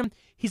person.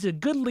 He's a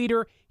good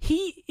leader.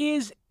 He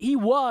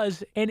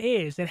was, and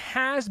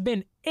has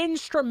been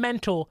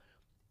instrumental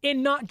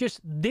in not just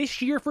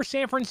this year for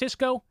San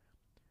Francisco,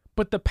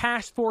 but the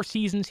past 4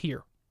 seasons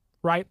here,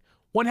 right?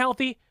 One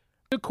healthy,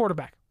 good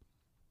quarterback.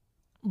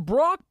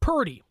 Brock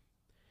Purdy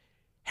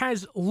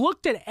has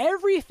looked at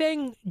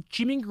everything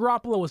Jimmy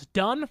Garoppolo has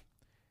done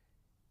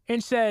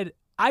and said,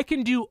 I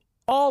can do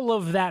all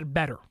of that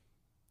better.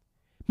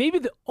 Maybe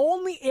the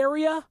only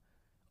area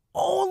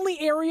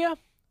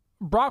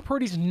Brock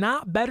Purdy's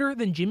not better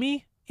than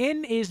Jimmy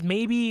in is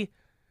maybe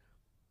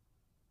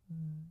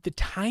the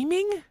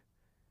timing.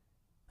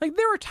 Like,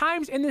 there were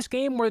times in this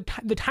game where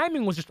the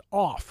timing was just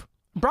off.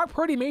 Brock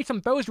Purdy made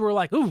some throws where we're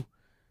like, ooh,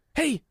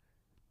 hey,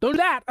 don't do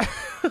that.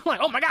 Like,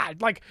 oh my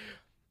God. Like,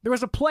 there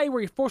was a play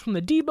where he forced from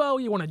the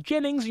Deebo, you went to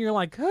Jennings, and you're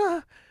like,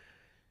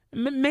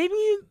 maybe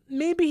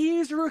he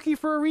is a rookie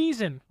for a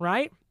reason,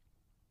 right?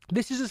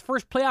 This is his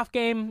first playoff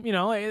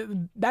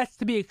game, that's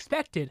to be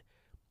expected.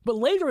 But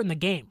later in the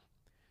game,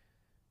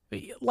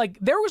 like,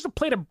 there was a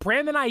play to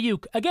Brandon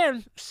Aiyuk,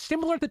 again,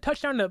 similar to the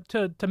touchdown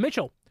to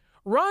Mitchell,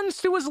 runs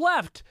to his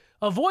left,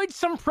 avoids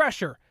some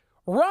pressure,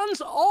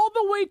 runs all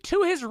the way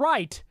to his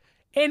right,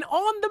 and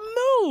on the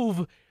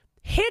move,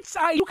 hits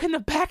Aiyuk in the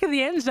back of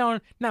the end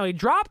zone. Now, he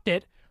dropped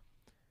it,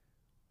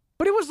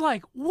 but it was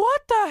like,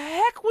 what the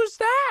heck was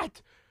that?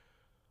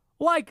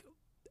 Like,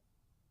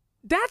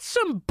 that's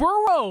some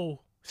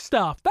Burrow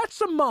stuff. That's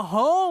some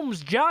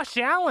Mahomes, Josh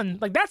Allen.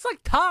 Like, that's like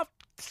top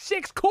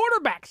 6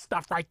 quarterback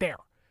stuff right there.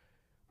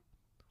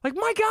 Like,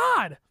 my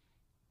God.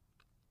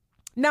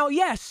 Now,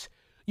 yes,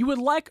 you would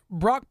like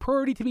Brock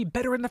Purdy to be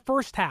better in the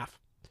first half.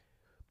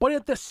 But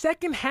if the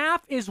second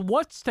half is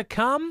what's to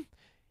come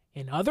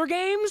in other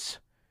games,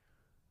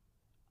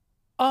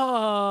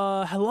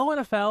 hello,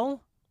 NFL.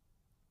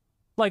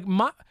 Like,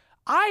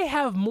 I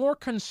have more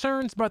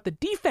concerns about the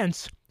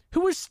defense,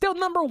 who is still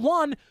number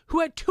 1, who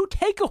had 2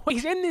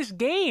 takeaways in this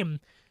game,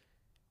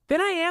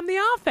 than I am the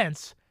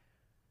offense.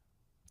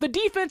 The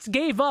defense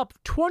gave up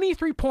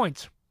 23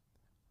 points.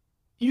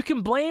 You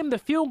can blame the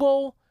field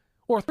goal,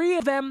 or 3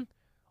 of them,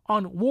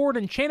 on Ward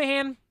and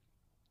Shanahan.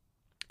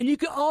 And you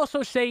could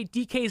also say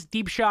DK's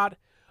deep shot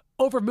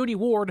over Mooney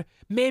Ward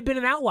may have been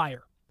an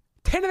outlier.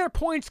 10 of their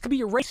points could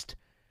be erased.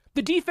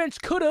 The defense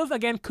could have,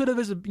 again, could have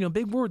is a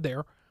big word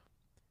there,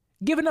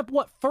 given up,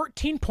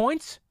 13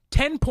 points?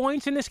 10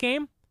 points in this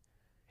game?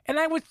 And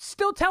I would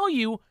still tell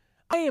you,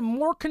 I am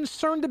more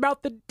concerned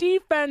about the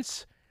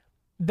defense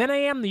than I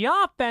am the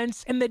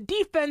offense, and the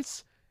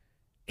defense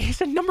is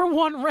the number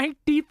 1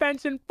 ranked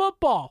defense in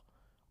football.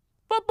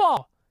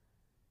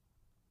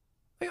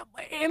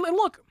 And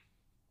look,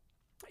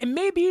 and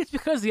maybe it's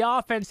because the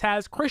offense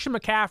has Christian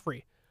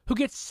McCaffrey, who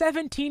gets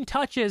 17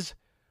 touches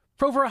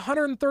for over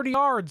 130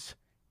 yards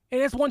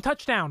and has 1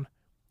 touchdown.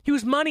 He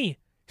was money.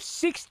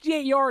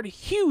 68-yard,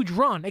 huge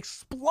run,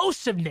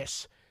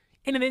 explosiveness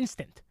in an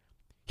instant.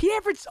 He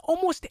averaged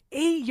almost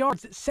 8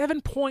 yards at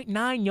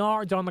 7.9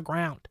 yards on the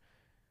ground.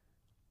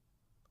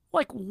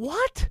 Like,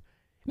 what?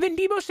 And then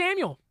Deebo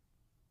Samuel.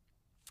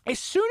 As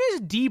soon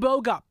as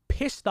Deebo got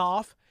pissed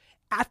off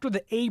after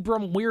the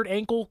Abram weird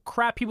ankle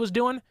crap he was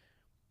doing,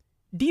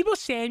 Deebo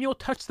Samuel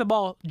touched the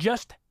ball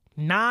just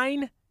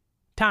 9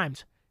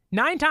 times.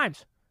 9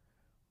 times.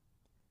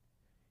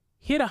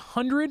 He had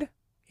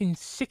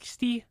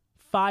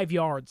 165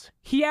 yards.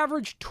 He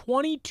averaged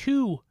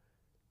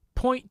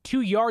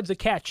 22.2 yards a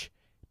catch,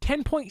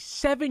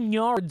 10.7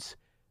 yards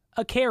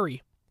a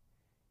carry.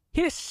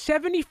 He had a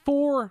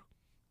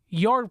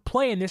 74-yard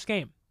play in this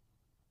game.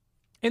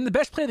 And the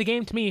best play of the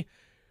game to me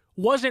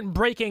wasn't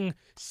breaking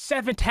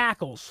 7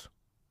 tackles,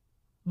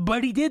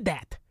 but he did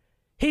that.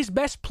 His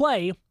best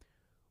play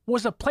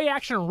was a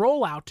play-action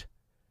rollout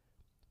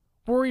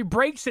where he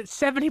breaks at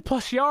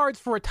 70-plus yards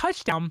for a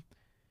touchdown,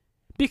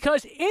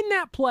 because in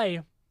that play,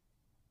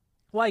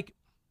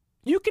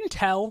 you can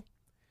tell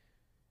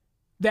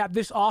that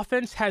this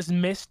offense has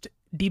missed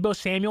Deebo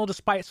Samuel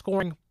despite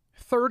scoring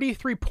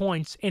 33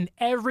 points in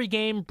every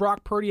game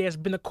Brock Purdy has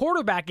been the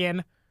quarterback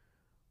in,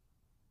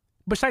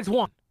 besides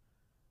 1.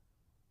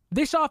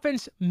 This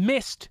offense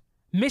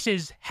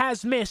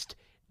has missed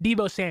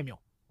Deebo Samuel.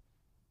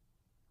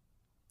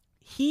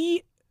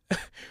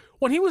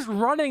 When he was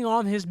running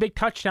on his big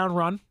touchdown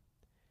run,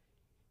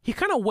 he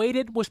kind of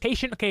waited, was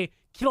patient. Okay,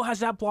 Kittle has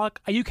that block,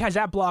 Aiyuk has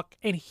that block,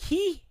 and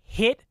he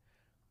hit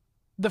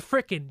the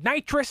freaking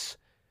nitrous.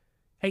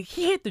 Like,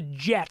 he hit the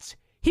jets.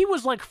 He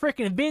was like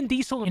freaking Vin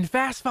Diesel in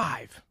Fast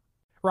 5,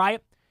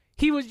 right?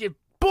 He was just,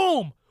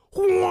 boom,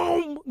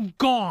 whoom,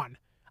 gone.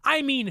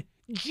 I mean,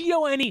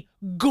 G-O-N-E,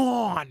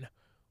 gone.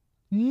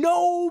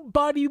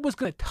 Nobody was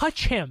going to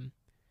touch him.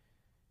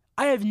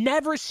 I have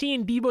never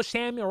seen Deebo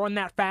Samuel run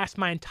that fast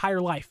my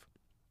entire life.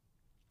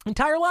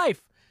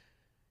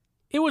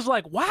 It was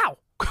like, wow,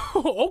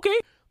 okay.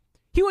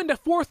 He went to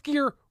 4th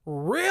gear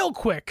real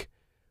quick.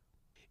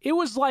 It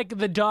was like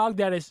the dog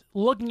that is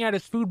looking at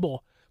his food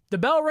bowl. The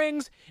bell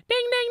rings,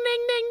 ding, ding,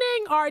 ding, ding,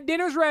 ding. All right,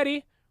 dinner's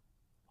ready.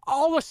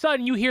 All of a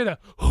sudden, you hear the,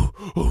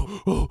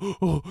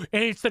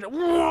 and it's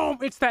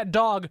that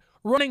dog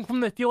running from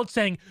the field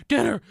saying,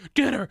 dinner,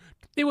 dinner.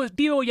 It was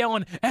Deebo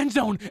yelling, end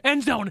zone,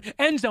 end zone,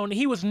 end zone.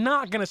 He was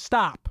not going to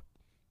stop.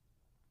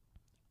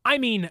 I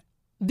mean,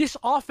 this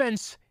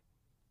offense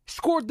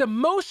scored the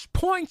most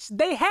points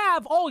they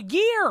have all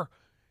year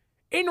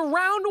in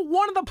round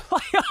 1 of the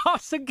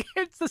playoffs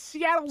against the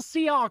Seattle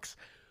Seahawks,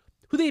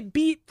 who they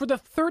beat for the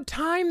 3rd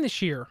time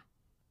this year.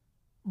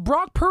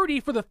 Brock Purdy,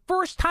 for the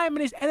first time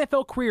in his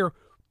NFL career,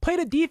 played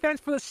a defense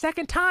for the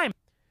 2nd time.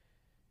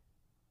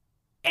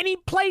 And he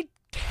played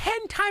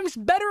 10 times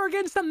better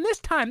against them this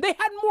time. They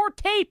had more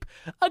tape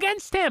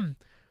against him.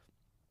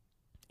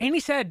 And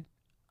he said,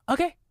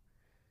 okay,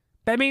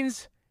 that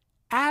means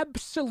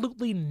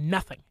absolutely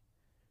nothing.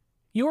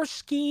 Your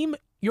scheme,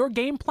 your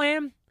game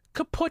plan,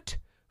 kaput,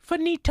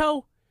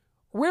 finito,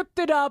 ripped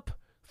it up,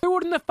 threw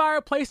it in the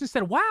fireplace and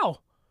said, wow,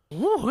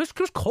 ooh, it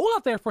was cold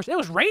out there for us. It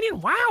was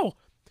raining. Wow.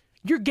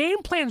 Your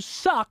game plan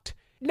sucked.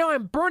 Now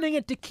I'm burning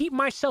it to keep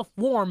myself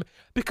warm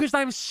because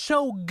I'm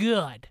so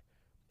good.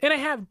 And I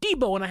have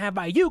Deebo and I have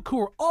Aiyuk, who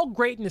are all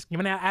great in this game.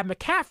 And I have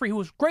McCaffrey, who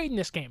was great in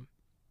this game.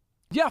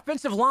 The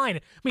offensive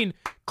line,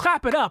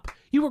 clap it up.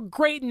 You were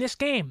great in this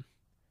game.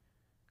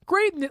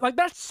 Like,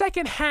 that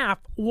second half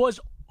was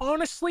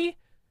honestly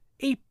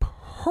a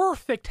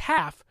perfect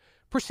half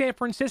for San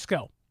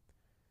Francisco.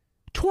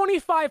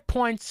 25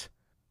 points,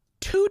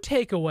 2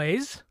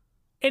 takeaways,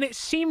 and it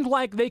seemed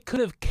like they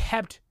could have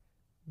kept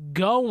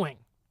going.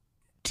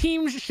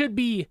 Teams should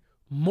be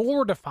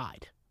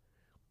mortified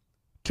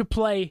to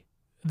play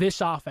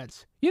this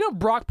offense. You know,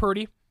 Brock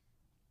Purdy,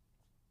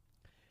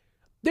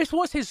 this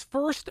was his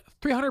first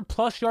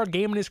 300-plus yard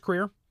game in his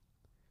career.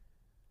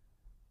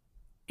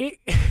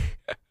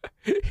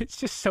 It's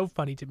just so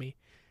funny to me.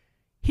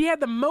 He had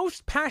the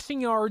most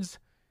passing yards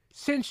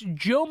since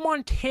Joe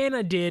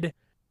Montana did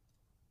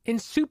in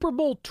Super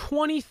Bowl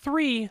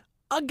 23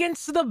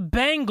 against the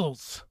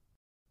Bengals.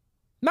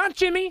 Not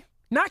Jimmy,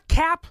 not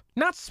Cap,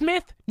 not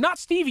Smith, not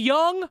Steve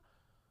Young,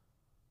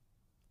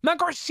 not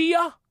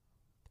Garcia.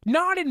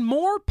 Not in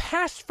more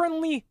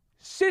pass-friendly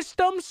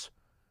systems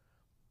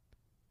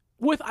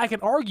with, I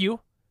can argue,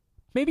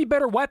 maybe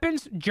better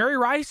weapons. Jerry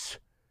Rice,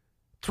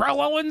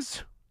 Terrell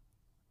Owens.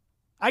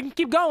 I can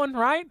keep going,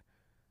 right?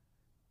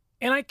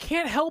 And I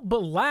can't help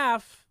but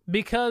laugh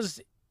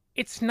because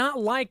it's not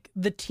like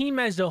the team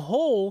as a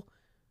whole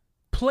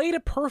played a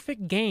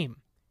perfect game.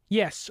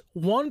 Yes,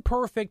 one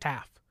perfect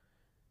half.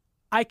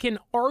 I can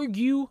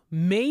argue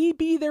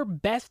maybe their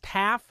best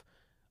half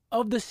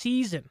of the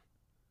season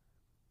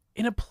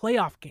in a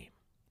playoff game.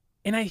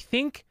 And I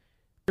think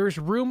there's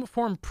room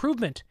for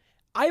improvement.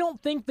 I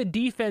don't think the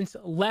defense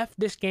left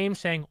this game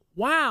saying,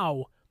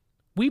 wow,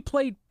 we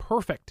played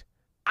perfect.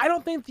 I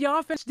don't think the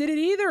offense did it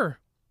either.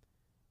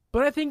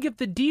 But I think if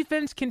the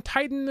defense can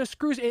tighten the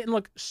screws, and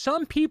look,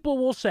 some people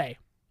will say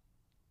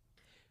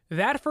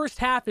that first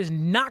half is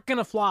not going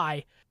to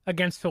fly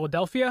against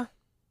Philadelphia,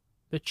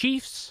 the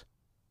Chiefs,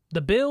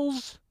 the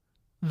Bills,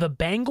 the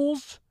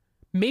Bengals,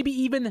 maybe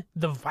even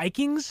the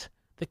Vikings,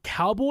 the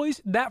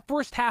Cowboys. That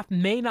first half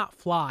may not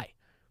fly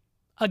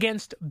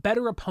against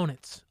better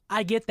opponents.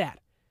 I get that.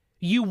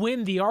 You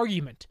win the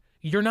argument.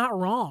 You're not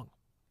wrong.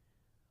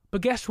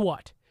 But guess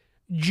what?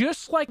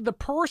 Just like the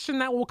person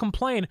that will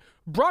complain,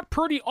 Brock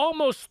Purdy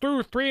almost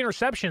threw 3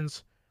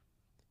 interceptions.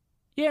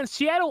 Yeah, and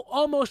Seattle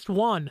almost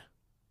won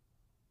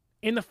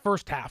in the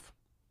first half.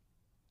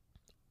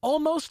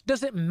 Almost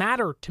doesn't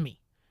matter to me.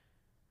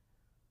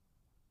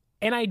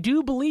 And I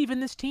do believe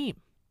in this team.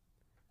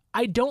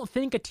 I don't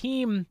think a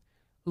team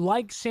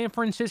like San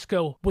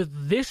Francisco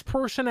with this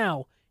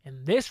personnel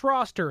and this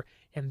roster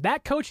and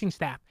that coaching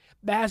staff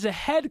that has a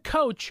head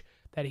coach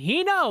that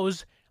he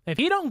knows if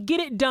he don't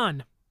get it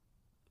done,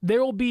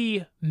 there will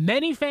be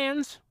many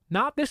fans,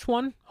 not this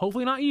one,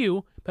 hopefully not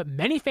you, but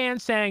many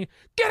fans saying,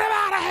 get him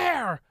out of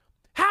here!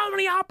 How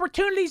many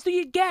opportunities do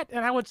you get?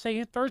 And I would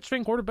say, third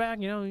string quarterback,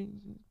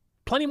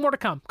 plenty more to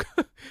come.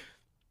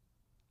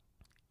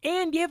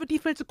 And you have a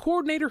defensive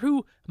coordinator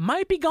who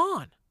might be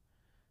gone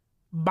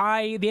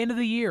by the end of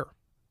the year.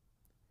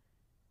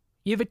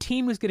 You have a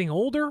team who's getting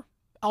older,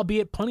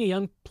 albeit plenty of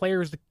young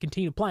players to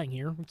continue playing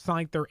here. It's not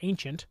like they're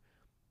ancient.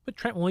 But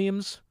Trent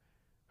Williams,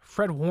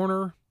 Fred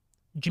Warner,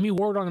 Jimmy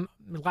Ward on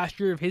the last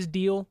year of his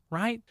deal,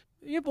 right?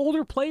 You have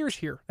older players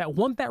here that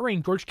want that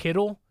ring. George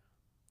Kittle,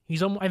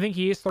 I think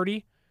he is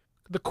 30.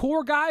 The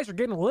core guys are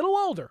getting a little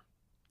older.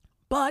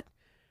 But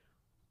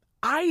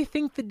I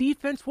think the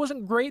defense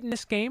wasn't great in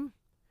this game.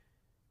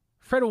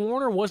 Fred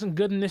Warner wasn't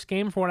good in this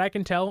game, from what I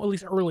can tell, at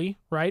least early,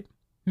 right?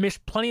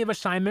 Missed plenty of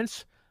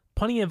assignments,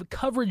 plenty of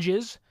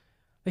coverages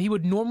that he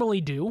would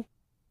normally do.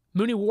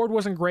 Mooney Ward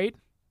wasn't great.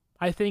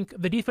 I think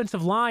the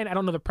defensive line, I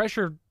don't know the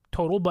pressure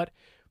total, but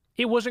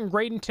it wasn't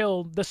great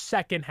until the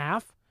second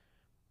half.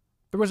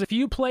 There was a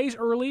few plays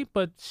early,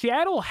 but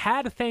Seattle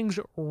had things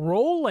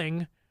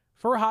rolling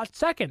for a hot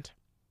second.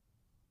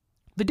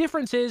 The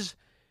difference is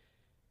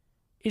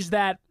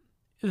that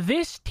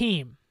this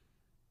team,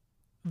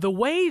 the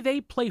way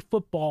they play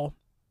football,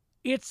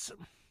 it's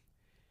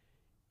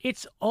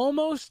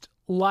almost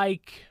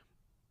like,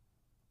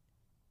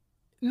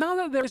 not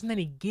that there isn't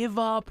any give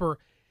up,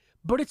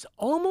 but it's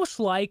almost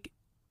like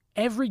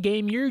every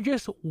game you're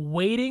just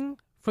waiting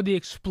for the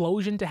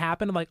explosion to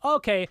happen. I'm like,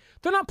 okay,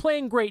 they're not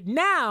playing great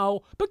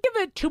now, but give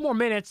it 2 more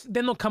minutes,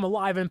 then they'll come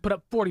alive and put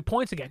up 40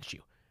 points against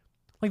you.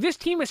 Like, this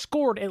team has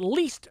scored at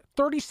least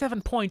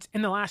 37 points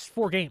in the last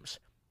 4 games.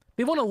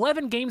 They've won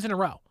 11 games in a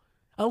row.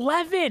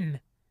 11!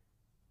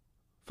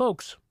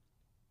 Folks,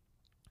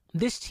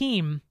 this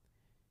team,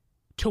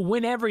 to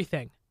win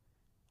everything,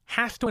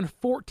 has to win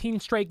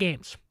 14 straight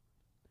games.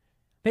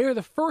 They are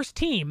the first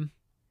team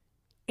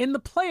in the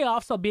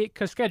playoffs, albeit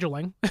because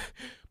scheduling,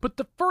 but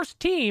the first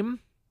team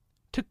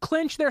to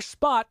clinch their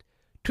spot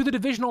to the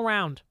divisional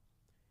round.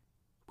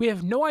 We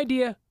have no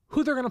idea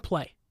who they're going to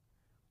play.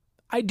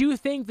 I do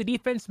think the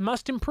defense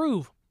must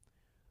improve,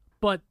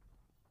 but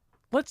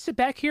let's sit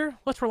back here,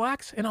 let's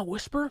relax, and I'll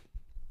whisper.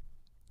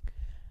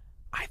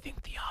 I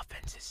think the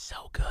offense is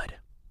so good.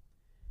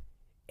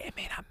 It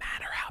may not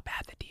matter how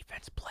bad the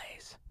defense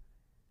plays.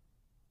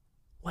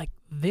 Like,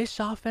 this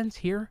offense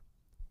here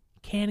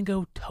can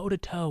go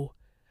toe-to-toe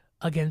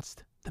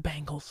against the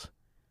Bengals,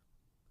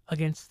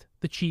 against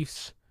the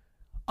Chiefs,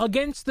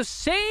 against the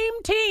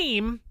same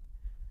team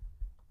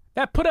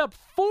that put up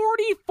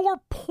 44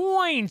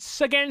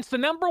 points against the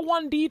number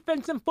 1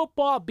 defense in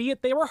football,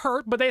 albeit they were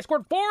hurt, but they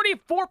scored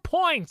 44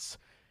 points.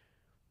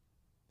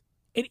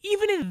 And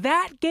even in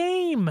that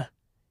game,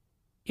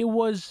 it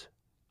was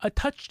a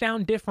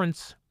touchdown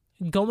difference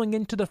going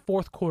into the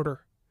fourth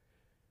quarter.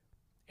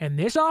 And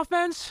this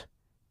offense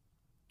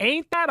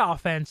ain't that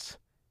offense.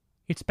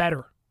 It's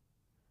better.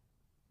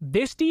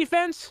 This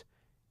defense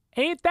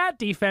ain't that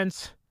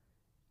defense.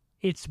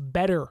 It's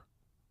better.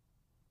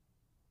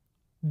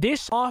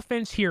 This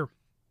offense here,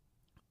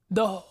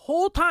 the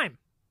whole time,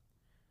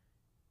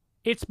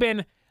 it's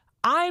been,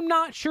 I'm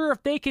not sure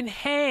if they can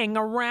hang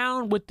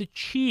around with the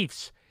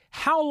Chiefs.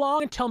 How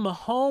long until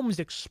Mahomes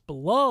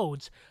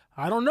explodes?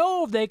 I don't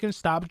know if they can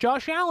stop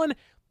Josh Allen.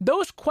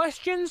 Those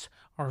questions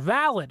are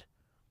valid.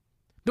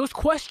 Those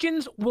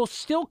questions will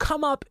still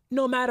come up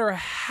no matter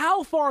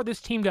how far this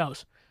team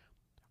goes.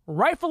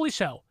 Rightfully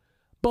so.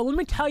 But let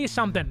me tell you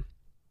something.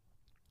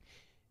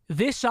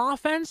 This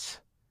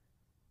offense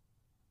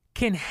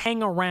can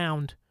hang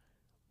around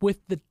with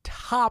the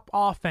top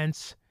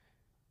offense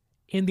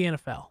in the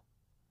NFL.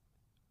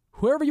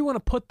 Whoever you want to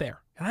put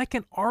there. And I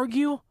can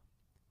argue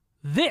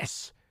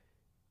this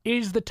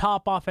is the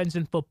top offense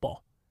in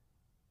football.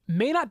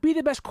 May not be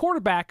the best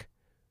quarterback,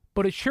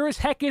 but it sure as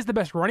heck is the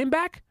best running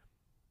back.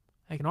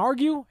 I can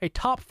argue a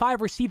top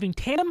 5 receiving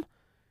tandem.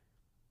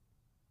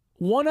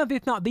 One of,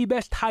 if not the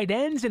best tight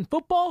ends in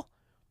football.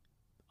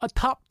 A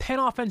top 10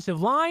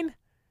 offensive line.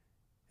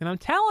 And I'm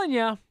telling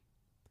you,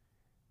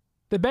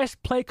 the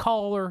best play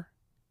caller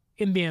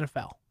in the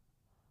NFL.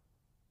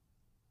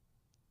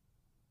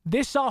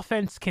 This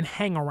offense can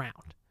hang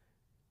around.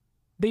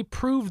 They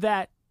proved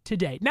that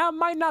today. Now, it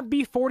might not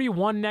be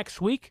 41 next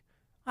week.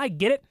 I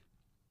get it.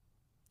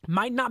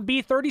 Might not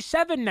be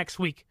 37 next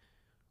week.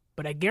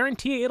 But I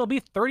guarantee you it'll be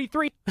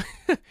 33.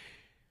 I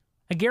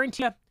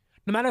guarantee you,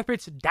 no matter if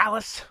it's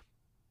Dallas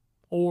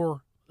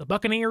or the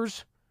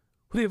Buccaneers,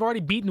 who they've already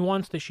beaten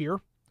once this year,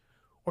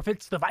 or if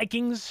it's the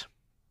Vikings,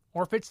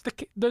 or if it's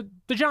the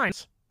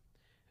Giants,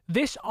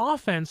 this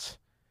offense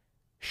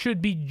should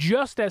be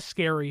just as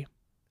scary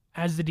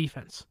as the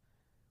defense.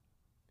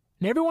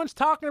 And everyone's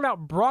talking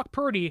about Brock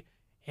Purdy,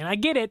 and I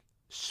get it,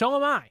 so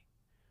am I.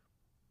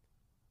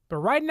 But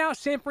right now,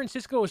 San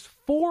Francisco is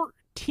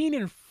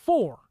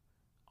 14-4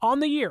 on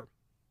the year.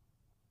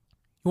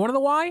 You want to know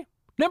why?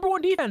 Number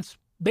one defense.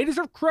 They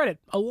deserve credit.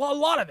 A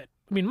lot of it.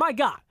 I mean, my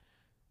God.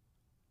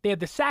 They have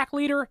the sack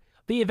leader,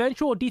 the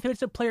eventual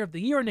defensive player of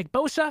the year, Nick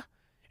Bosa.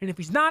 And if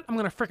he's not, I'm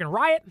going to freaking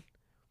riot.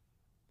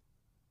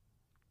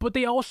 But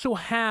they also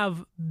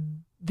have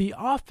the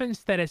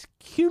offense that has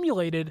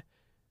accumulated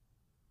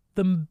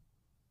the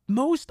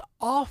most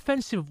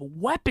offensive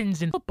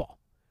weapons in football.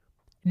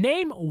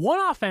 Name one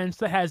offense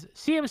that has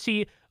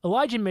CMC,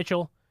 Elijah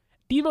Mitchell,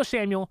 Deebo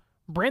Samuel,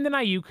 Brandon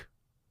Aiyuk,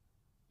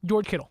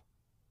 George Kittle.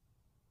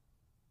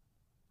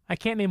 I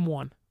can't name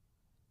one.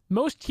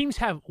 Most teams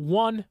have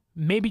 1,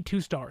 maybe 2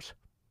 stars.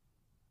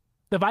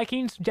 The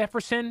Vikings,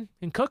 Jefferson,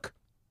 and Cook.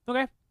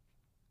 Okay.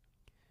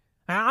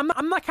 I'm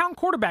not counting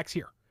quarterbacks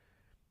here.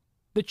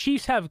 The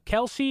Chiefs have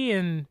Kelsey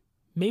and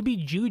maybe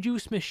Juju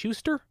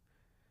Smith-Schuster.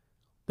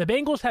 The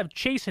Bengals have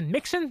Chase and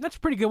Mixon. That's a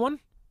pretty good one,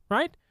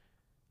 right?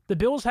 The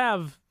Bills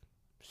have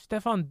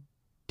Stephon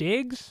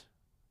Diggs.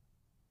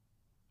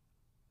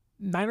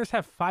 Niners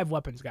have 5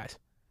 weapons, guys.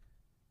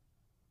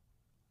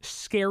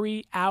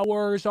 Scary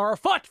hours are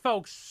afoot,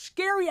 folks.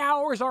 Scary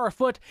hours are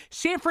afoot.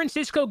 San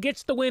Francisco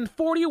gets the win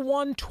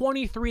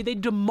 41-23. They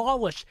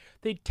demolish.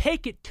 They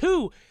take it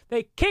to.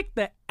 They kick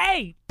the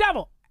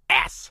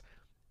A-double-S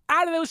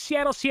out of those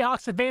Seattle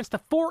Seahawks, advance to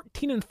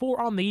 14-4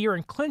 on the year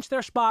and clinch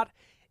their spot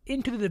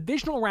into the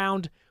divisional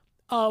round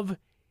of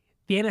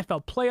the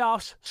NFL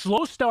playoffs.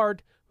 Slow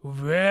start,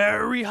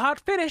 very hot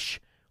finish.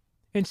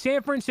 And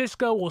San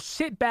Francisco will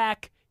sit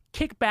back,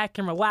 kick back,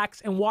 and relax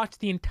and watch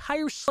the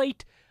entire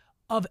slate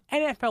of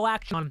NFL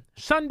action on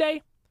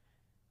Sunday,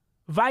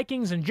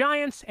 Vikings and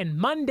Giants, and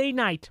Monday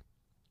night,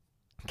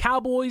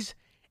 Cowboys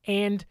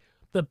and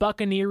the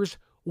Buccaneers.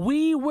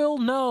 We will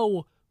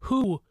know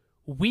who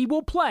we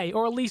will play,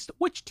 or at least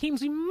which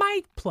teams we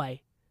might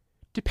play,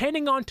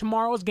 depending on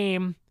tomorrow's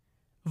game,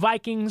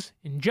 Vikings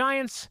and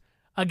Giants.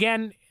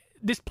 Again,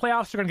 this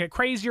playoffs are going to get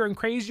crazier and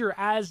crazier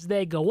as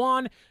they go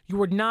on. You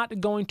are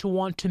not going to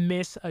want to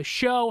miss a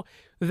show.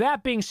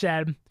 That being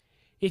said,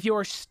 if you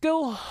are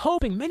still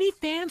hoping, many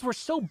fans were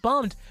so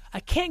bummed, I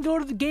can't go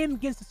to the game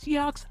against the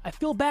Seahawks, I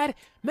feel bad.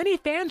 Many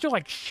fans are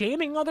like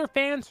shaming other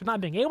fans for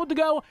not being able to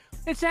go.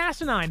 It's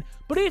asinine.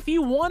 But if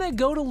you want to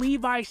go to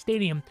Levi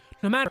Stadium,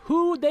 no matter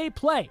who they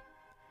play,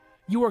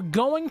 you are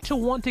going to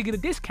want to get a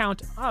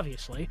discount,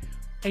 obviously,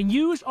 and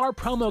use our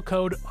promo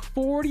code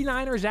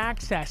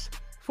 49ersaccess.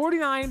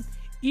 49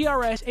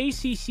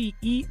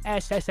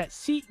 ERSACCESS at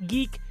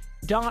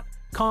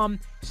SeatGeek.com.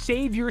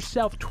 Save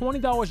yourself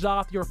 $20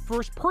 off your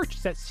first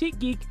purchase at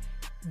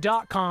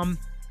SeatGeek.com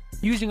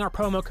using our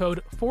promo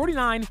code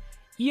 49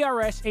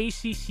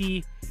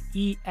 ERSACCESS.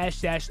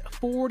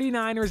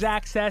 49ers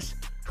access,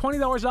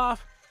 $20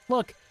 off.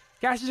 Look,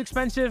 gas is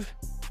expensive.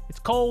 It's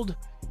cold.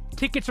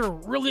 Tickets are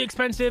really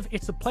expensive.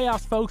 It's the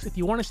playoffs, folks. If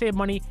you want to save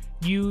money,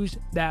 use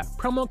that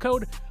promo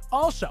code.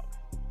 Also,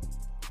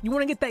 you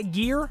want to get that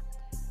gear?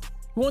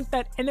 You want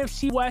that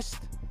NFC West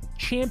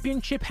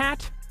championship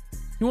hat?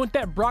 You want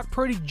that Brock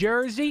Purdy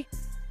jersey?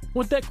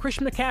 Want that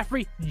Christian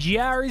McCaffrey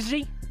jersey?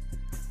 You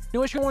know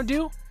what you want to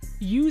do?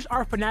 Use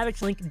our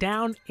Fanatics link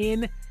down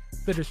in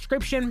the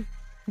description.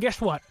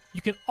 Guess what?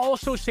 You can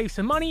also save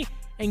some money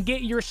and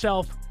get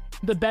yourself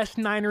the best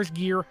Niners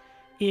gear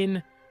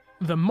in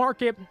the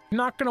market. You're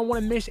not going to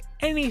want to miss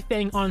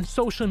anything on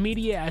social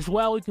media as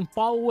well. You can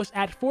follow us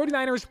at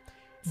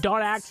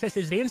 49ers.access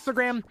is the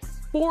Instagram.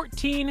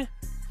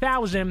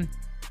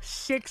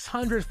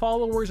 14,600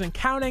 followers and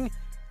counting.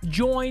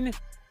 Join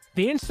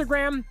the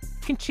Instagram.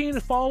 Continue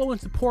to follow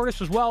and support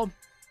us as well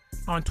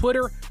on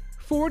Twitter.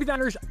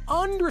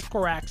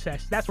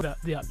 49ers_access. That's where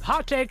the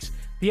hot takes,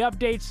 the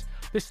updates,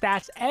 the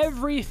stats,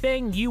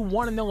 everything you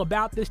want to know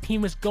about this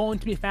team is going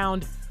to be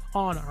found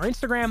on our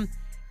Instagram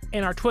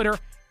and our Twitter.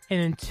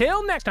 And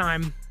until next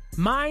time,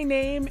 My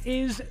name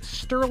is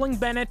Sterling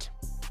Bennett.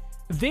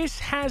 This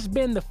has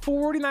been the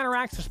 49er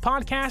Access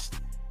Podcast.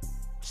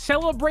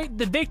 Celebrate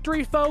the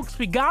victory, folks.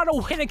 We got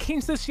to win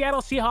against the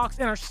Seattle Seahawks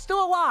and are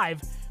still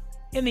alive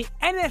in the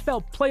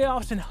NFL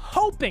playoffs, and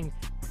hoping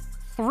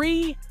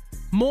 3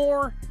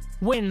 more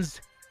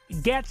wins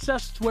gets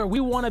us to where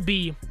we want to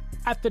be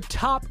at the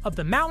top of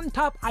the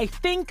mountaintop. I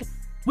think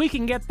we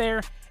can get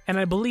there, and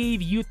I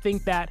believe you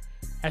think that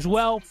as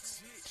well.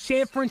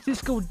 San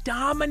Francisco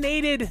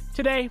dominated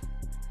today,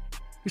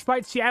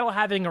 despite Seattle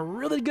having a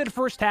really good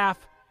first half.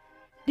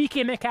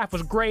 DK Metcalf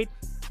was great.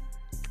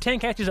 10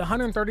 catches,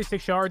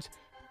 136 yards,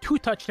 2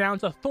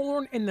 touchdowns, a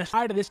thorn in the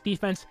side of this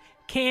defense.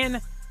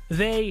 Can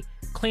they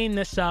clean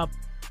this up?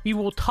 We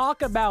will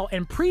talk about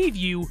and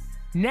preview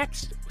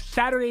next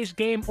Saturday's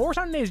game or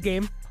Sunday's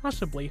game,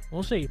 possibly.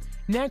 We'll see.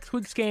 Next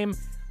week's game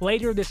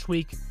later this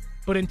week.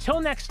 But until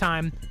next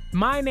time,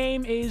 my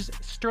name is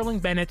Sterling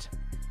Bennett.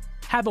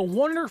 Have a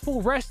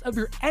wonderful rest of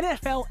your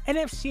NFL,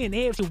 NFC, and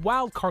AFC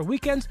wildcard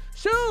weekends.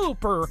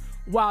 Super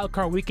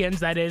wildcard weekends,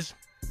 that is.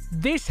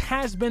 This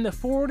has been the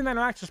 49er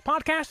Access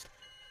Podcast,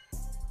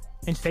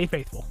 and stay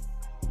faithful.